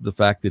the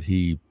fact that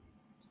he,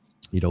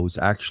 was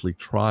actually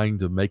trying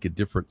to make a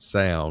different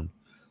sound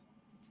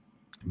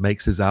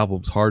makes his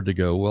albums hard to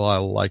go, well, I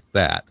like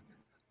that.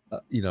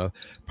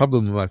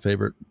 Probably my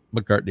favorite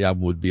McCartney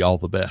album would be All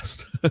the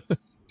Best.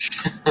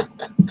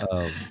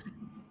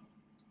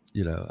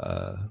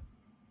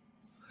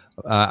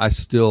 I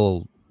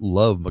still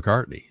love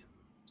McCartney.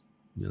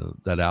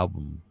 That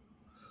album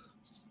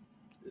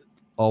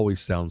always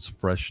sounds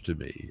fresh to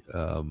me.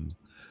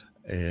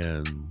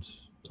 And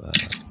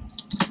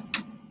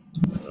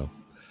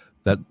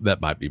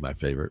that might be my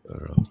favorite. I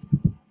don't know.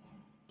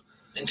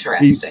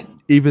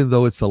 Interesting. Even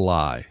though it's a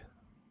lie.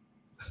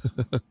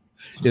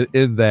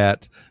 in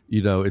that,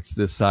 it's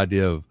this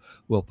idea of,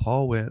 well,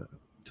 Paul went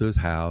to his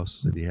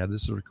house and he had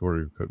this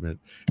recording equipment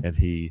and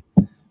he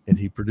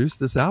produced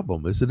this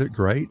album. Isn't it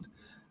great?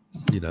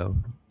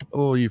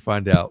 You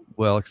find out,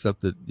 well,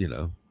 except that,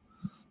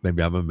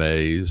 maybe I'm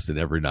Amazed, and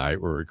Every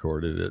Night were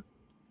recorded at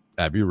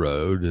Abbey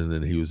Road, and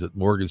then he was at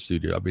Morgan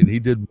Studio. I mean, he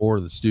did more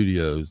of the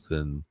studios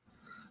than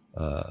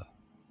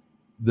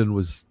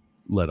was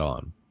let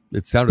on.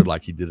 It sounded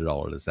like he did it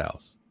all at his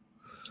house.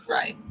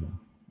 Right.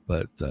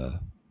 But an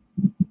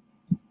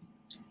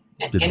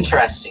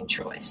interesting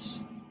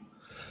choice.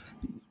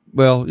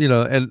 Well,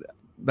 and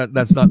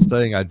that's not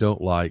saying I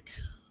don't like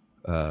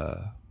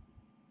a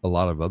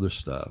lot of other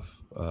stuff.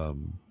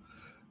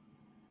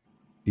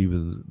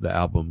 Even the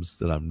albums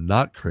that I'm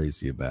not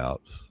crazy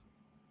about.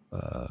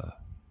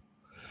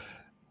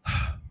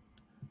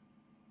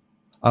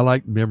 I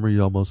like Memory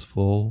Almost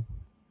Full.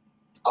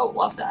 Oh,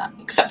 love that.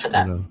 Except for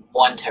that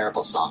one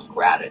terrible song,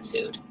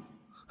 Gratitude.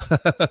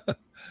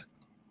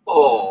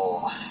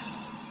 Oh.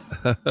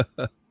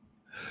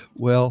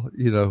 Well,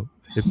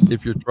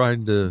 if you're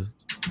trying to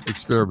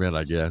experiment,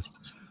 I guess.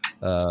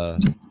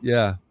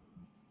 Yeah.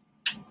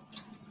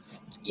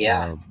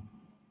 Yeah.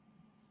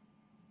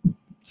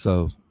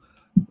 So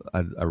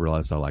I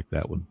realized I like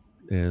that one.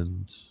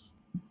 And,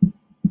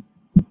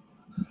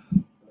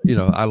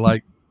 I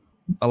like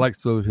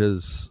some of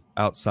his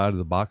outside of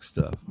the box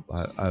stuff.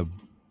 I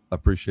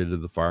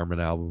appreciated the Fireman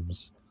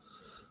albums.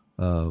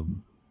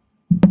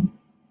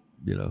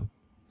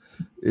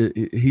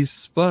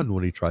 He's fun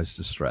when he tries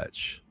to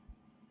stretch.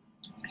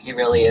 He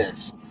really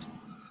is.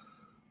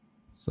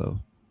 So,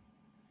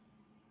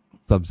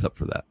 thumbs up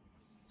for that.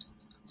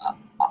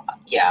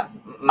 Yeah,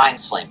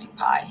 mine's Flaming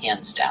Pie,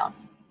 hands down.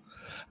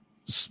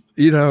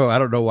 I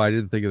don't know why I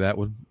didn't think of that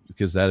one,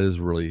 because that is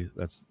really,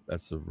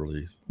 that's a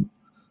really...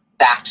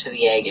 Back to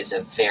the Egg is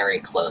a very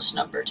close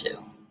number 2.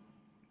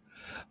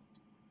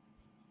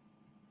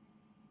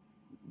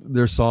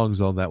 There's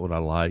songs on that one I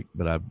like,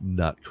 but I'm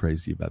not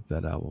crazy about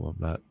that album. I'm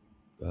not,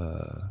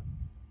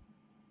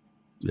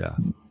 yeah.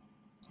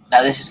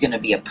 Now this is going to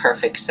be a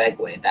perfect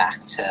segue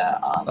back to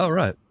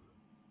right.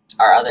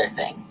 are other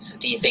things.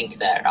 Do you think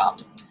that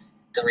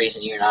the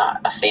reason you're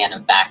not a fan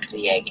of Back to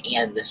the Egg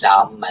and this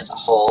album as a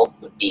whole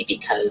would be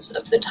because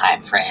of the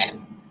time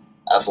frame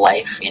of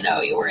life? You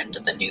know, you were into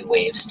the new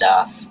wave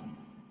stuff.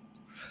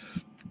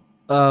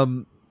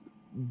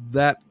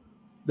 That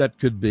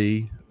could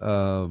be.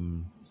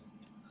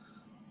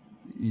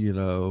 You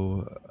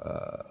know,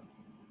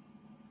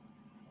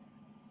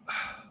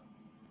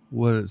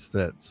 what is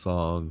that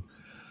song?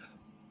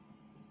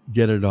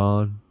 Get It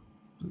On.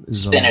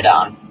 Spin It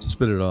On.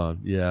 Spin It On.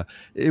 Yeah,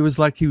 it was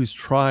like he was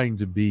trying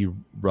to be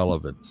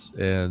relevant,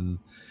 and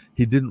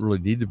he didn't really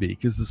need to be,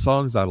 because the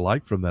songs I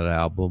like from that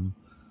album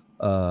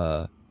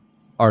are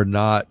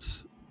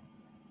not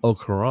au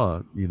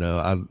courant. You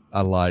know,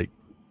 I like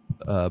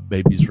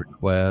Baby's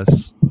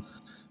Request,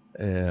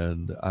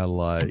 and I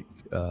like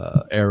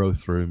Arrow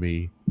Through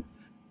Me,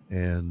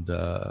 and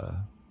there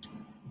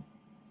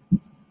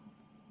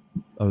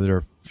are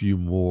a few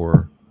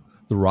more.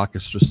 The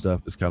Rockestra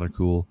stuff is kind of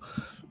cool.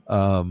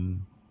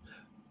 And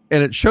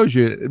it shows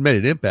you it made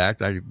an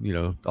impact.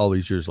 All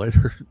these years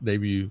later,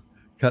 maybe you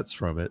cuts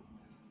from it.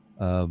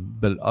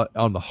 But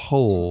on the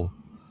whole,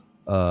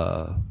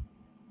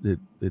 it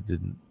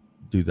didn't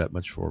do that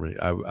much for me.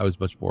 I was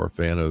much more a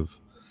fan of,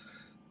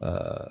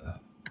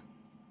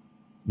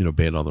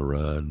 Band on the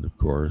Run, of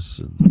course.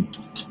 And,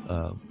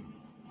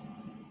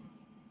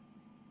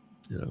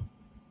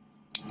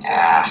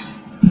 Yeah.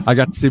 I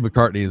got to see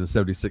McCartney in the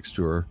 76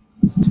 tour.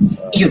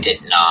 You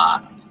did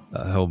not.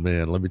 Oh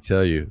man, let me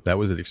tell you, that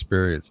was an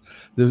experience.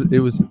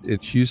 It was in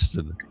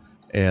Houston,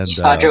 and you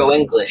saw Joe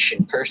English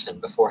in person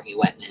before he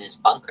went in his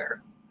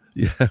bunker.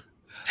 Yeah,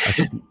 I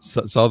think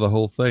saw the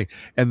whole thing.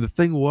 And the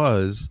thing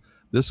was,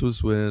 this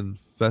was when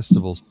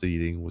festival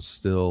seating was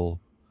still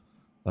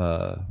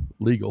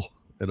legal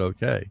and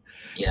okay.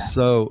 Yeah.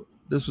 So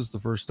this was the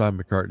first time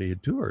McCartney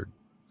had toured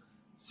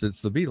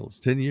since the Beatles,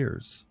 10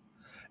 years,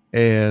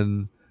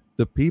 and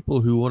the people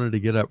who wanted to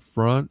get up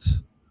front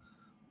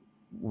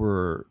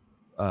were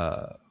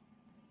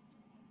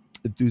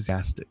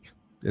enthusiastic.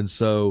 And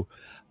so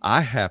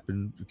I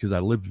happened, because I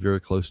lived very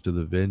close to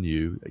the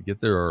venue, I get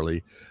there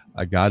early.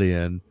 I got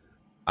in.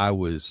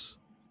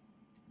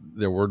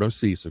 There were no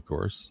seats, of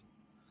course.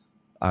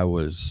 I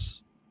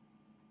was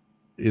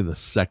in the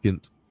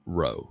second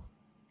row.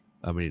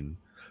 I mean,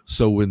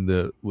 so when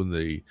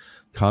the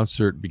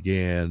concert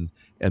began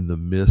and the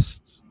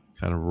mist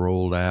kind of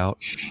rolled out,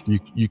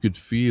 you could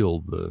feel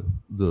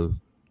the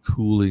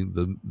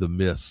cooling, the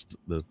mist,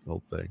 the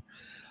whole thing.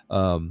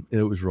 And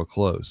it was real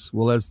close.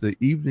 Well, as the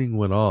evening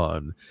went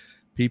on,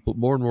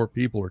 more and more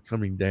people are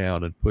coming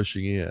down and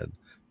pushing in,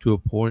 to a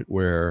point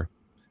where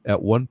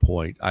at one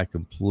point I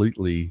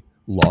completely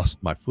lost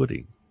my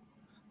footing.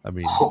 I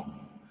mean,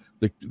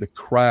 the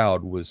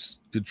crowd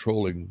was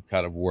controlling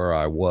kind of where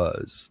I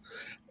was.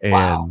 And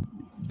wow.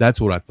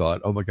 That's what I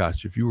thought. Oh my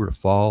gosh, if you were to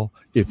fall,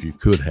 if you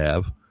could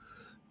have,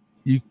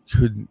 you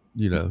couldn't,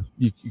 you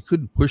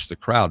couldn't push the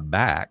crowd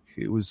back.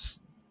 It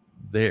was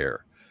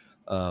there.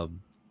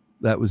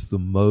 That was the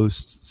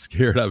most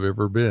scared I've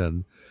ever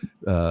been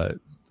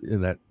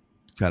in that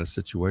kind of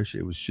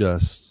situation. It was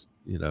just,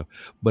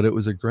 but it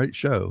was a great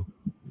show.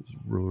 It was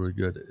really, really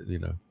good,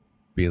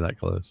 being that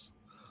close.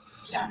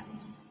 Yeah.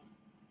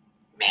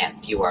 Man,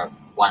 you are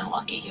one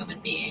lucky human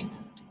being.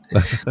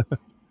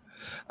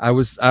 I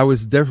was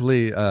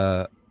definitely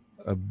a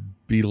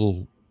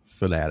Beatle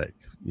fanatic.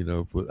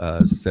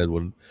 Said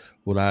when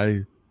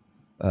I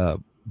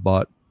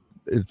bought,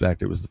 in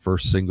fact, it was the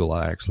first single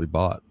I actually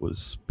bought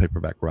was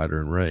Paperback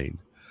Writer and Rain,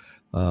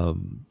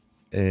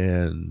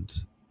 and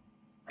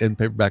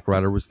Paperback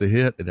Writer was the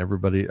hit, and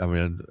everybody, I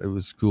mean, it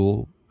was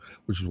cool,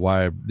 which is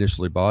why I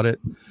initially bought it.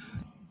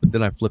 But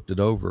then I flipped it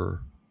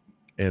over,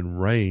 and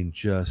Rain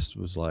just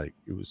was like,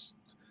 it was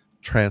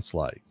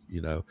trance-like,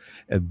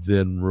 and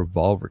then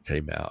Revolver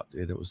came out,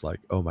 and it was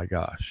like, oh my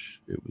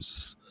gosh, it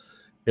was,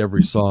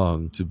 every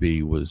song to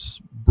be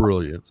was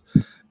brilliant,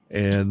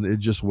 and it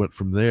just went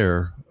from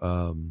there.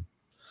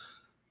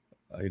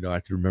 I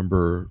can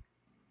remember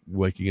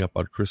waking up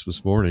on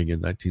Christmas morning in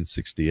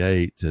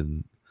 1968,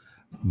 and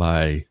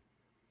my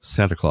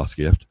Santa Claus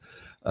gift,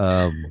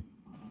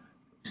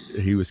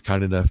 he was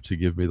kind enough to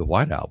give me the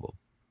White Album,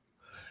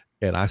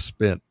 and I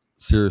spent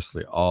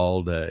seriously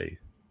all day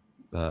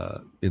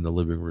in the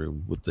living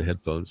room with the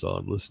headphones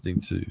on, listening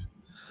to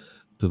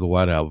the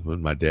White Album.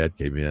 And my dad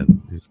came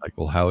in. He's like,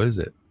 "Well, how is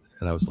it?"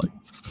 And I was like,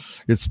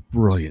 "It's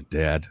brilliant,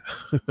 Dad."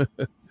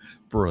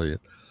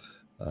 Brilliant.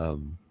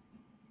 And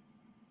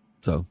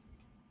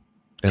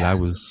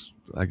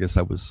I guess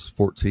I was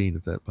 14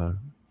 at that time.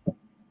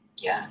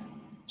 Yeah.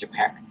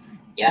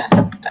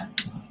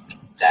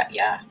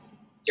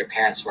 Your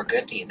parents were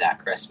good to you that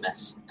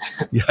Christmas.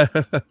 Yeah.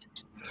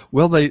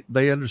 Well,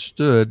 they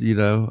understood,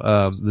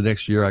 the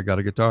next year I got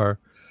a guitar.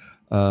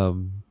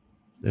 And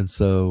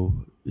so,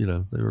 they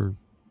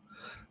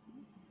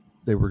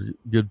were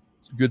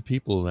good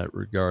people in that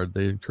regard.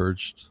 They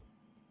encouraged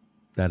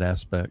that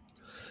aspect,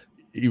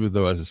 even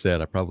though, as I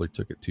said, I probably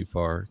took it too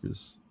far,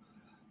 because,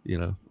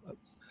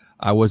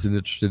 I wasn't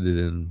interested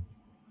in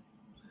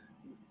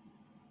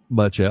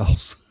much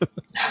else.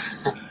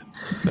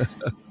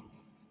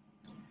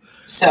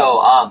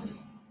 So,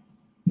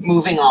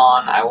 moving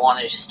on, I want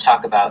to just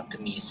talk about the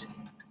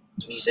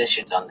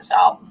musicians on this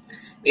album.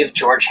 We have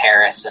George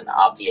Harrison,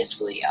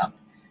 obviously,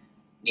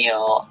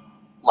 Neil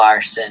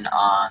Larson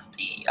on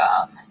the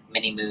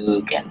Mini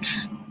Moog and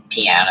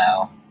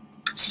piano.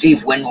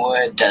 Steve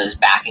Winwood does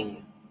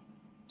backing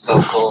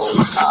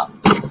vocals,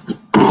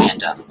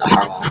 and the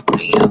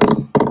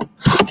harmonium,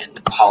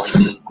 and Polly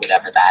Moog,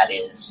 whatever that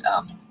is.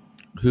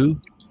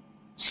 Who?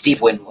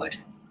 Steve Winwood.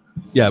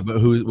 Yeah,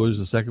 but what was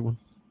the second one?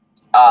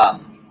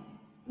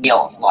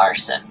 Neil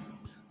Larson.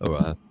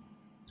 Oh,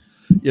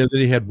 yeah.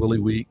 Then he had Willie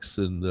Weeks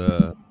and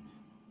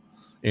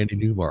Andy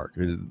Newmark.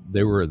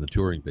 They were in the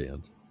touring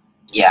band.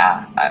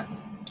 Yeah,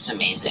 it's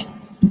amazing.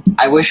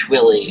 I wish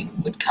Willie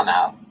would come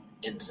out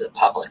into the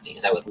public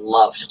because I would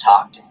love to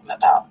talk to him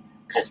about.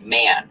 Because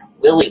man,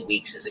 Willie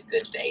Weeks is a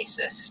good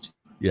bassist.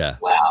 Yeah.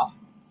 Wow.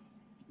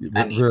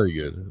 Very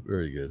good.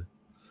 Very good.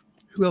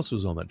 Who else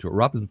was on that tour?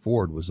 Robin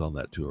Ford was on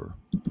that tour.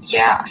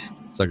 Yeah.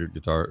 Second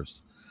guitarist.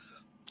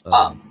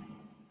 And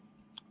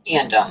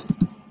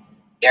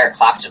Eric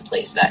Clapton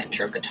plays that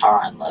intro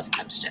guitar on Love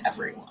Comes to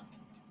Everyone.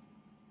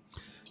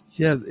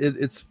 Yeah,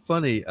 it's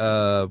funny.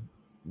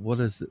 What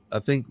is it? I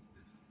think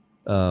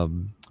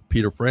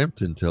Peter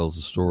Frampton tells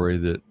a story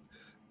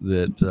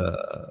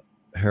that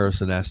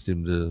Harrison asked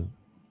him to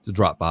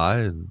drop by,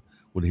 and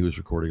when he was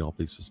recording All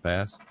Things Must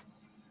Pass,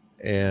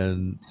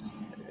 and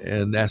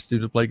asked him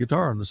to play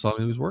guitar on the song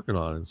he was working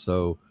on. And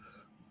so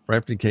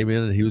Frampton came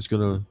in, and he was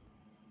going to,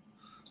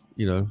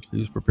 he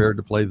was prepared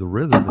to play the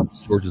rhythm. And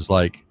George is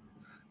like,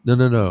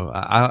 no,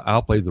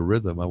 I'll play the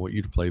rhythm. I want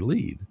you to play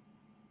lead.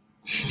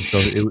 And so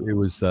it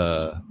was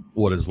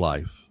What Is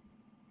Life?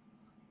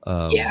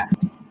 Yeah.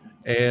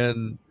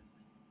 And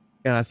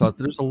I thought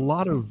there's a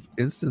lot of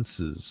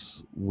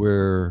instances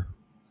where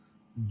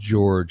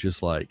George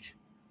is like,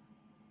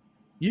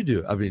 you do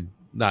it. I mean,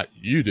 not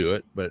you do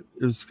it, but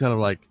it was kind of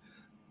like,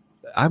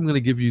 I'm going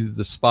to give you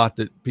the spot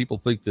that people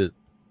think that,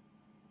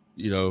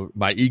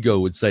 my ego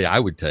would say I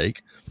would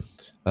take.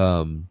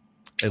 And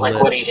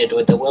like what he did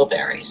with the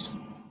Wilburys.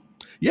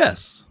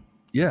 Yes.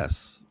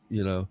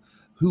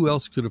 Who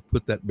else could have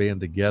put that band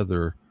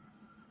together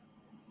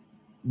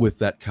with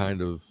that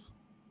kind of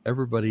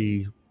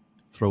everybody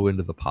throw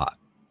into the pot,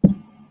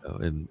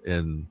 and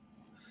the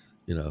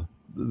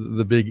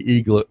big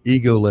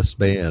egoless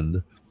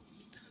band.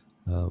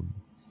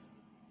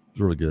 It's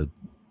really good.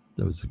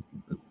 That was a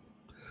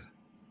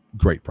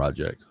great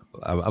project.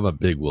 I'm a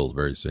big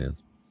Wilburys fan.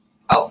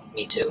 Oh,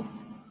 me too.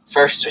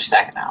 First or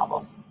second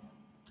album?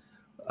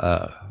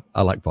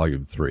 I like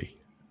Volume 3.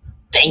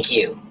 Thank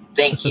you.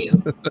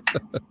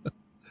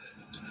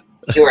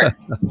 You are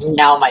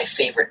now my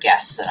favorite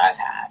guest that I've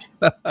had,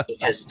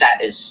 because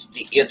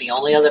you're the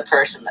only other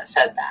person that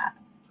said that.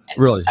 And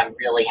really? I'm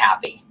really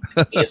happy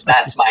because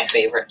that's my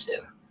favorite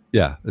too.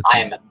 Yeah. I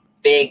am a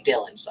big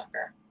Dylan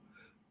sucker.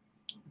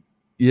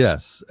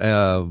 Yes.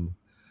 And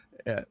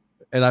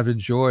I've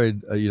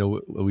enjoyed,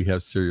 we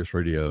have Sirius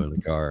Radio in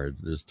the car.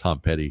 There's Tom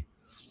Petty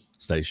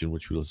station,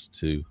 which we listen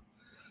to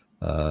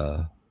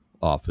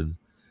often.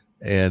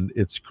 And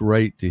it's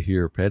great to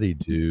hear Petty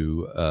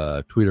do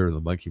Tweeter and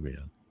the Monkey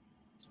Man.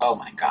 Oh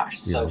my gosh,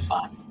 so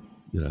fun.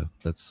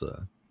 That's,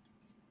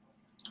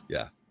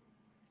 yeah.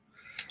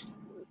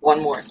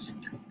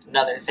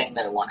 Another thing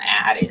that I want to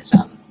add is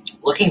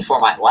Looking for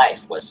My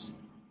Life was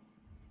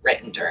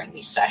written during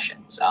these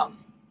sessions,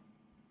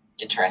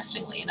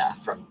 interestingly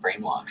enough, from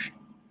Brainwashed.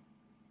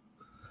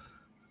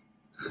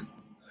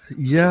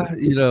 Yeah,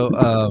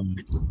 but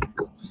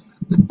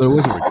it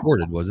wasn't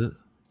recorded, was it?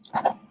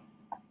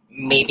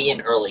 Maybe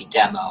an early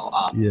demo.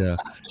 Yeah.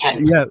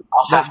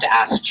 I'll have to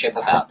ask Chip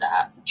about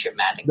that, Chip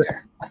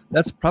Madinger.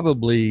 That's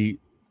probably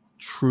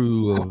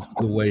true of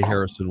the way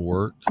Harrison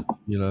worked,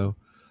 He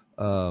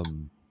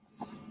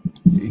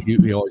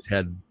always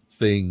had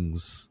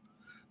things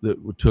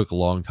that took a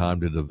long time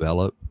to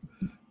develop.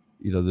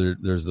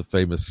 There's the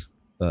famous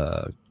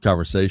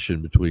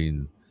conversation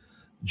between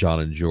John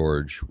and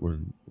George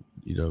when,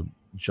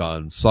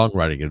 John's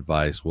songwriting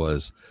advice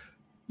was,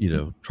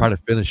 try to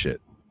finish it.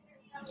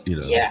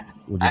 When you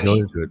go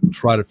into it,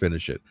 try to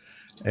finish it.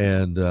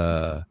 And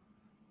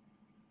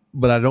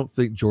but I don't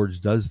think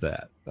George does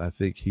that. I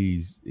think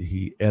he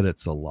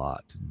edits a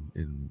lot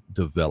and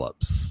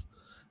develops.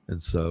 And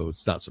so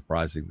it's not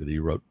surprising that he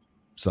wrote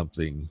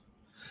something,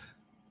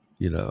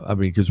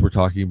 because we're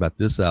talking about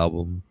this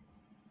album,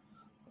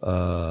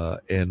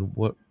 and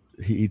what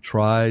he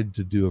tried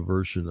to do a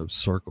version of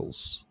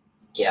Circles.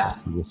 Yeah.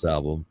 This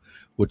album,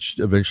 which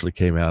eventually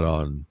came out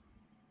on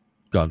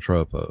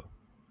Gontropo.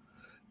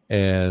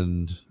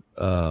 And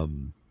that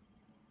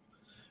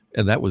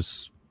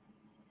was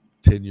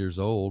 10 years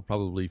old,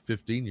 probably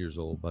 15 years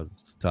old by the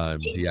time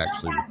he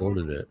actually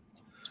recorded it.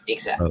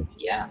 Exactly.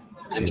 Yeah.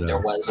 There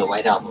was a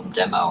White Album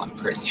demo, I'm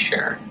pretty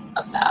sure,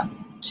 of that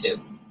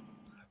too.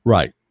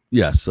 Right.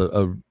 Yes.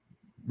 A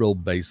real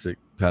basic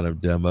kind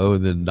of demo,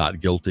 and then Not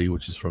Guilty,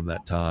 which is from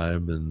that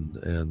time.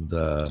 And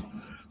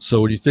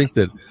so when you think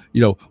that,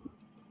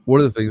 one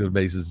of the things that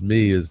amazes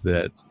me is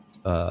that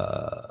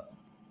The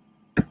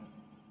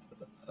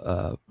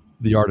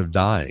Art of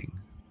Dying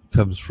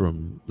comes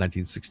from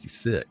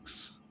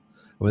 1966.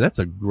 I mean, that's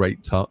a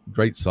great song,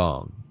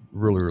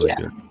 really, really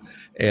good.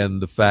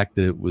 And the fact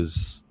that it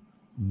was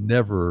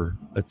never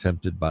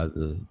attempted by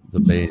the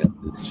band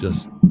is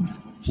just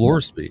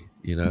floors me.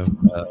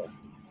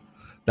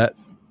 That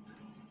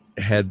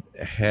had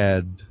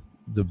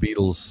the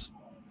Beatles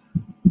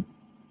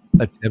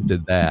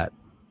attempted that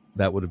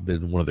would have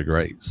been one of the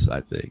greats,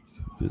 I think,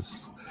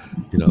 because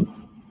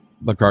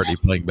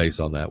McCartney playing bass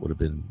on that would have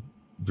been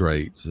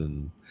great,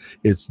 and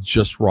it's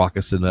just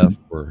raucous enough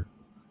for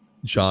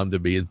John to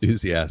be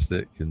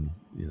enthusiastic, and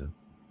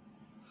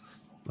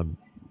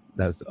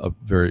that's a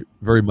very,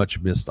 very much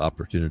missed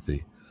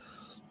opportunity.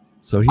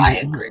 So I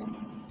agree.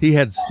 He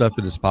had stuff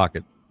in his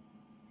pocket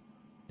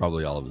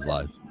probably all of his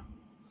life.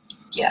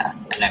 Yeah,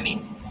 and I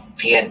mean,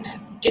 if he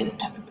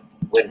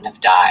wouldn't have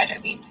died, I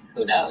mean,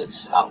 who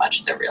knows how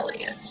much there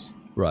really is.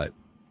 Right.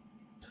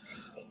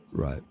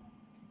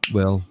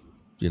 Well,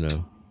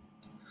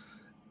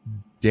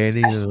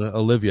 Danny and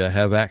Olivia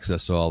have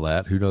access to all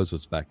that. Who knows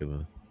what's back in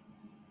the...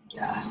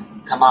 Yeah.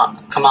 Come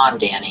on,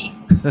 Danny.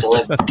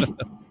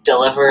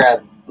 Deliver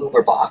a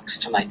Uber box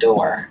to my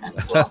door, and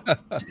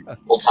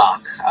we'll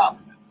talk.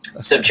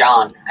 So,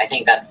 John, I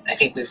think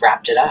we've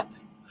wrapped it up.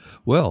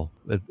 Well,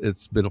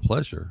 it's been a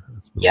pleasure.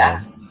 It's been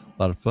a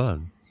lot of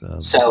fun.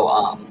 So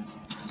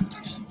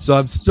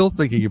I'm still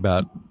thinking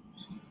about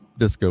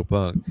disco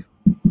punk.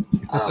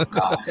 Oh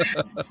gosh.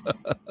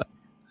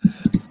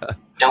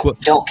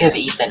 Don't give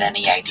Ethan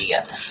any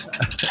ideas.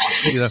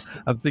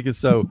 I'm thinking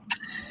so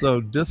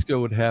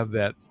disco would have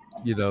that,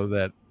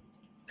 that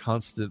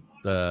constant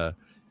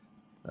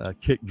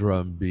kick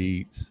drum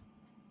beat,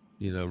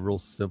 real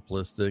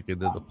simplistic,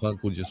 and then the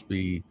punk would just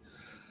be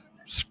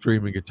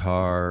screaming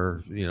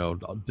guitar,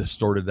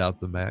 distorted out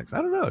the max.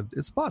 I don't know.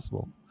 It's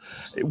possible.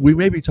 We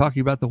may be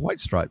talking about the White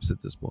Stripes at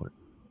this point.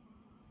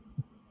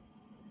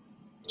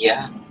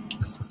 Yeah.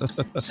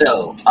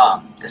 So,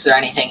 is there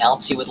anything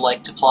else you would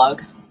like to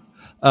plug?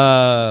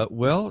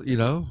 Well,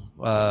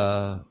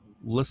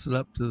 listen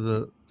up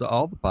to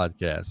all the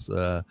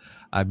podcasts.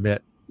 I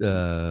met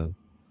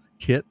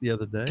Kit the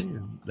other day,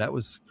 and that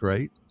was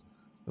great.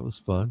 That was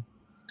fun.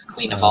 The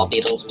queen of all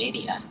Beatles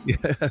media.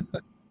 Yeah,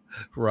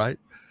 right.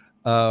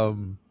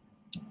 And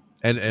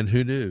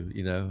who knew?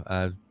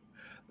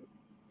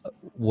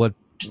 What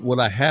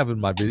I have in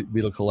my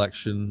Beatle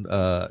collection.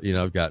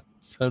 I've got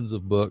tons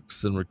of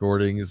books and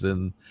recordings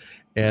and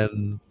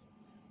a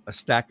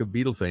stack of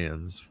Beatle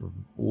fans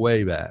from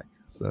way back.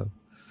 So,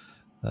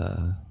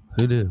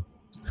 who knew?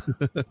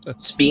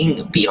 Speaking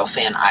of Beatle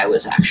fan, I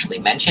was actually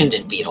mentioned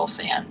in Beatle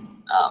fan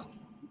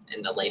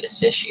in the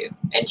latest issue,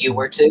 and you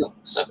were too.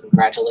 So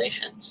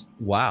congratulations!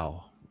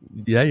 Wow.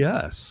 Yeah.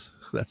 Yes.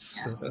 That's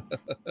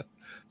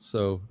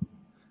so.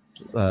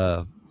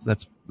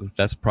 That's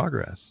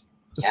progress.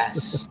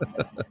 Yes.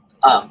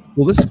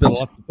 Well, this has been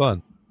lots of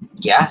fun.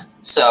 Yeah.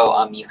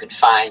 So you could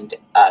find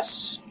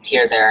us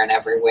here, there, and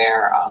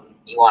everywhere.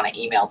 You want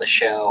to email the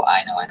show,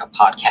 I know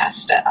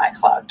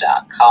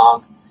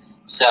podcast@icloud.com.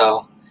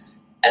 So,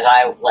 as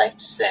I like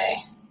to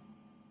say,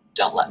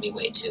 don't let me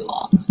wait too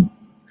long.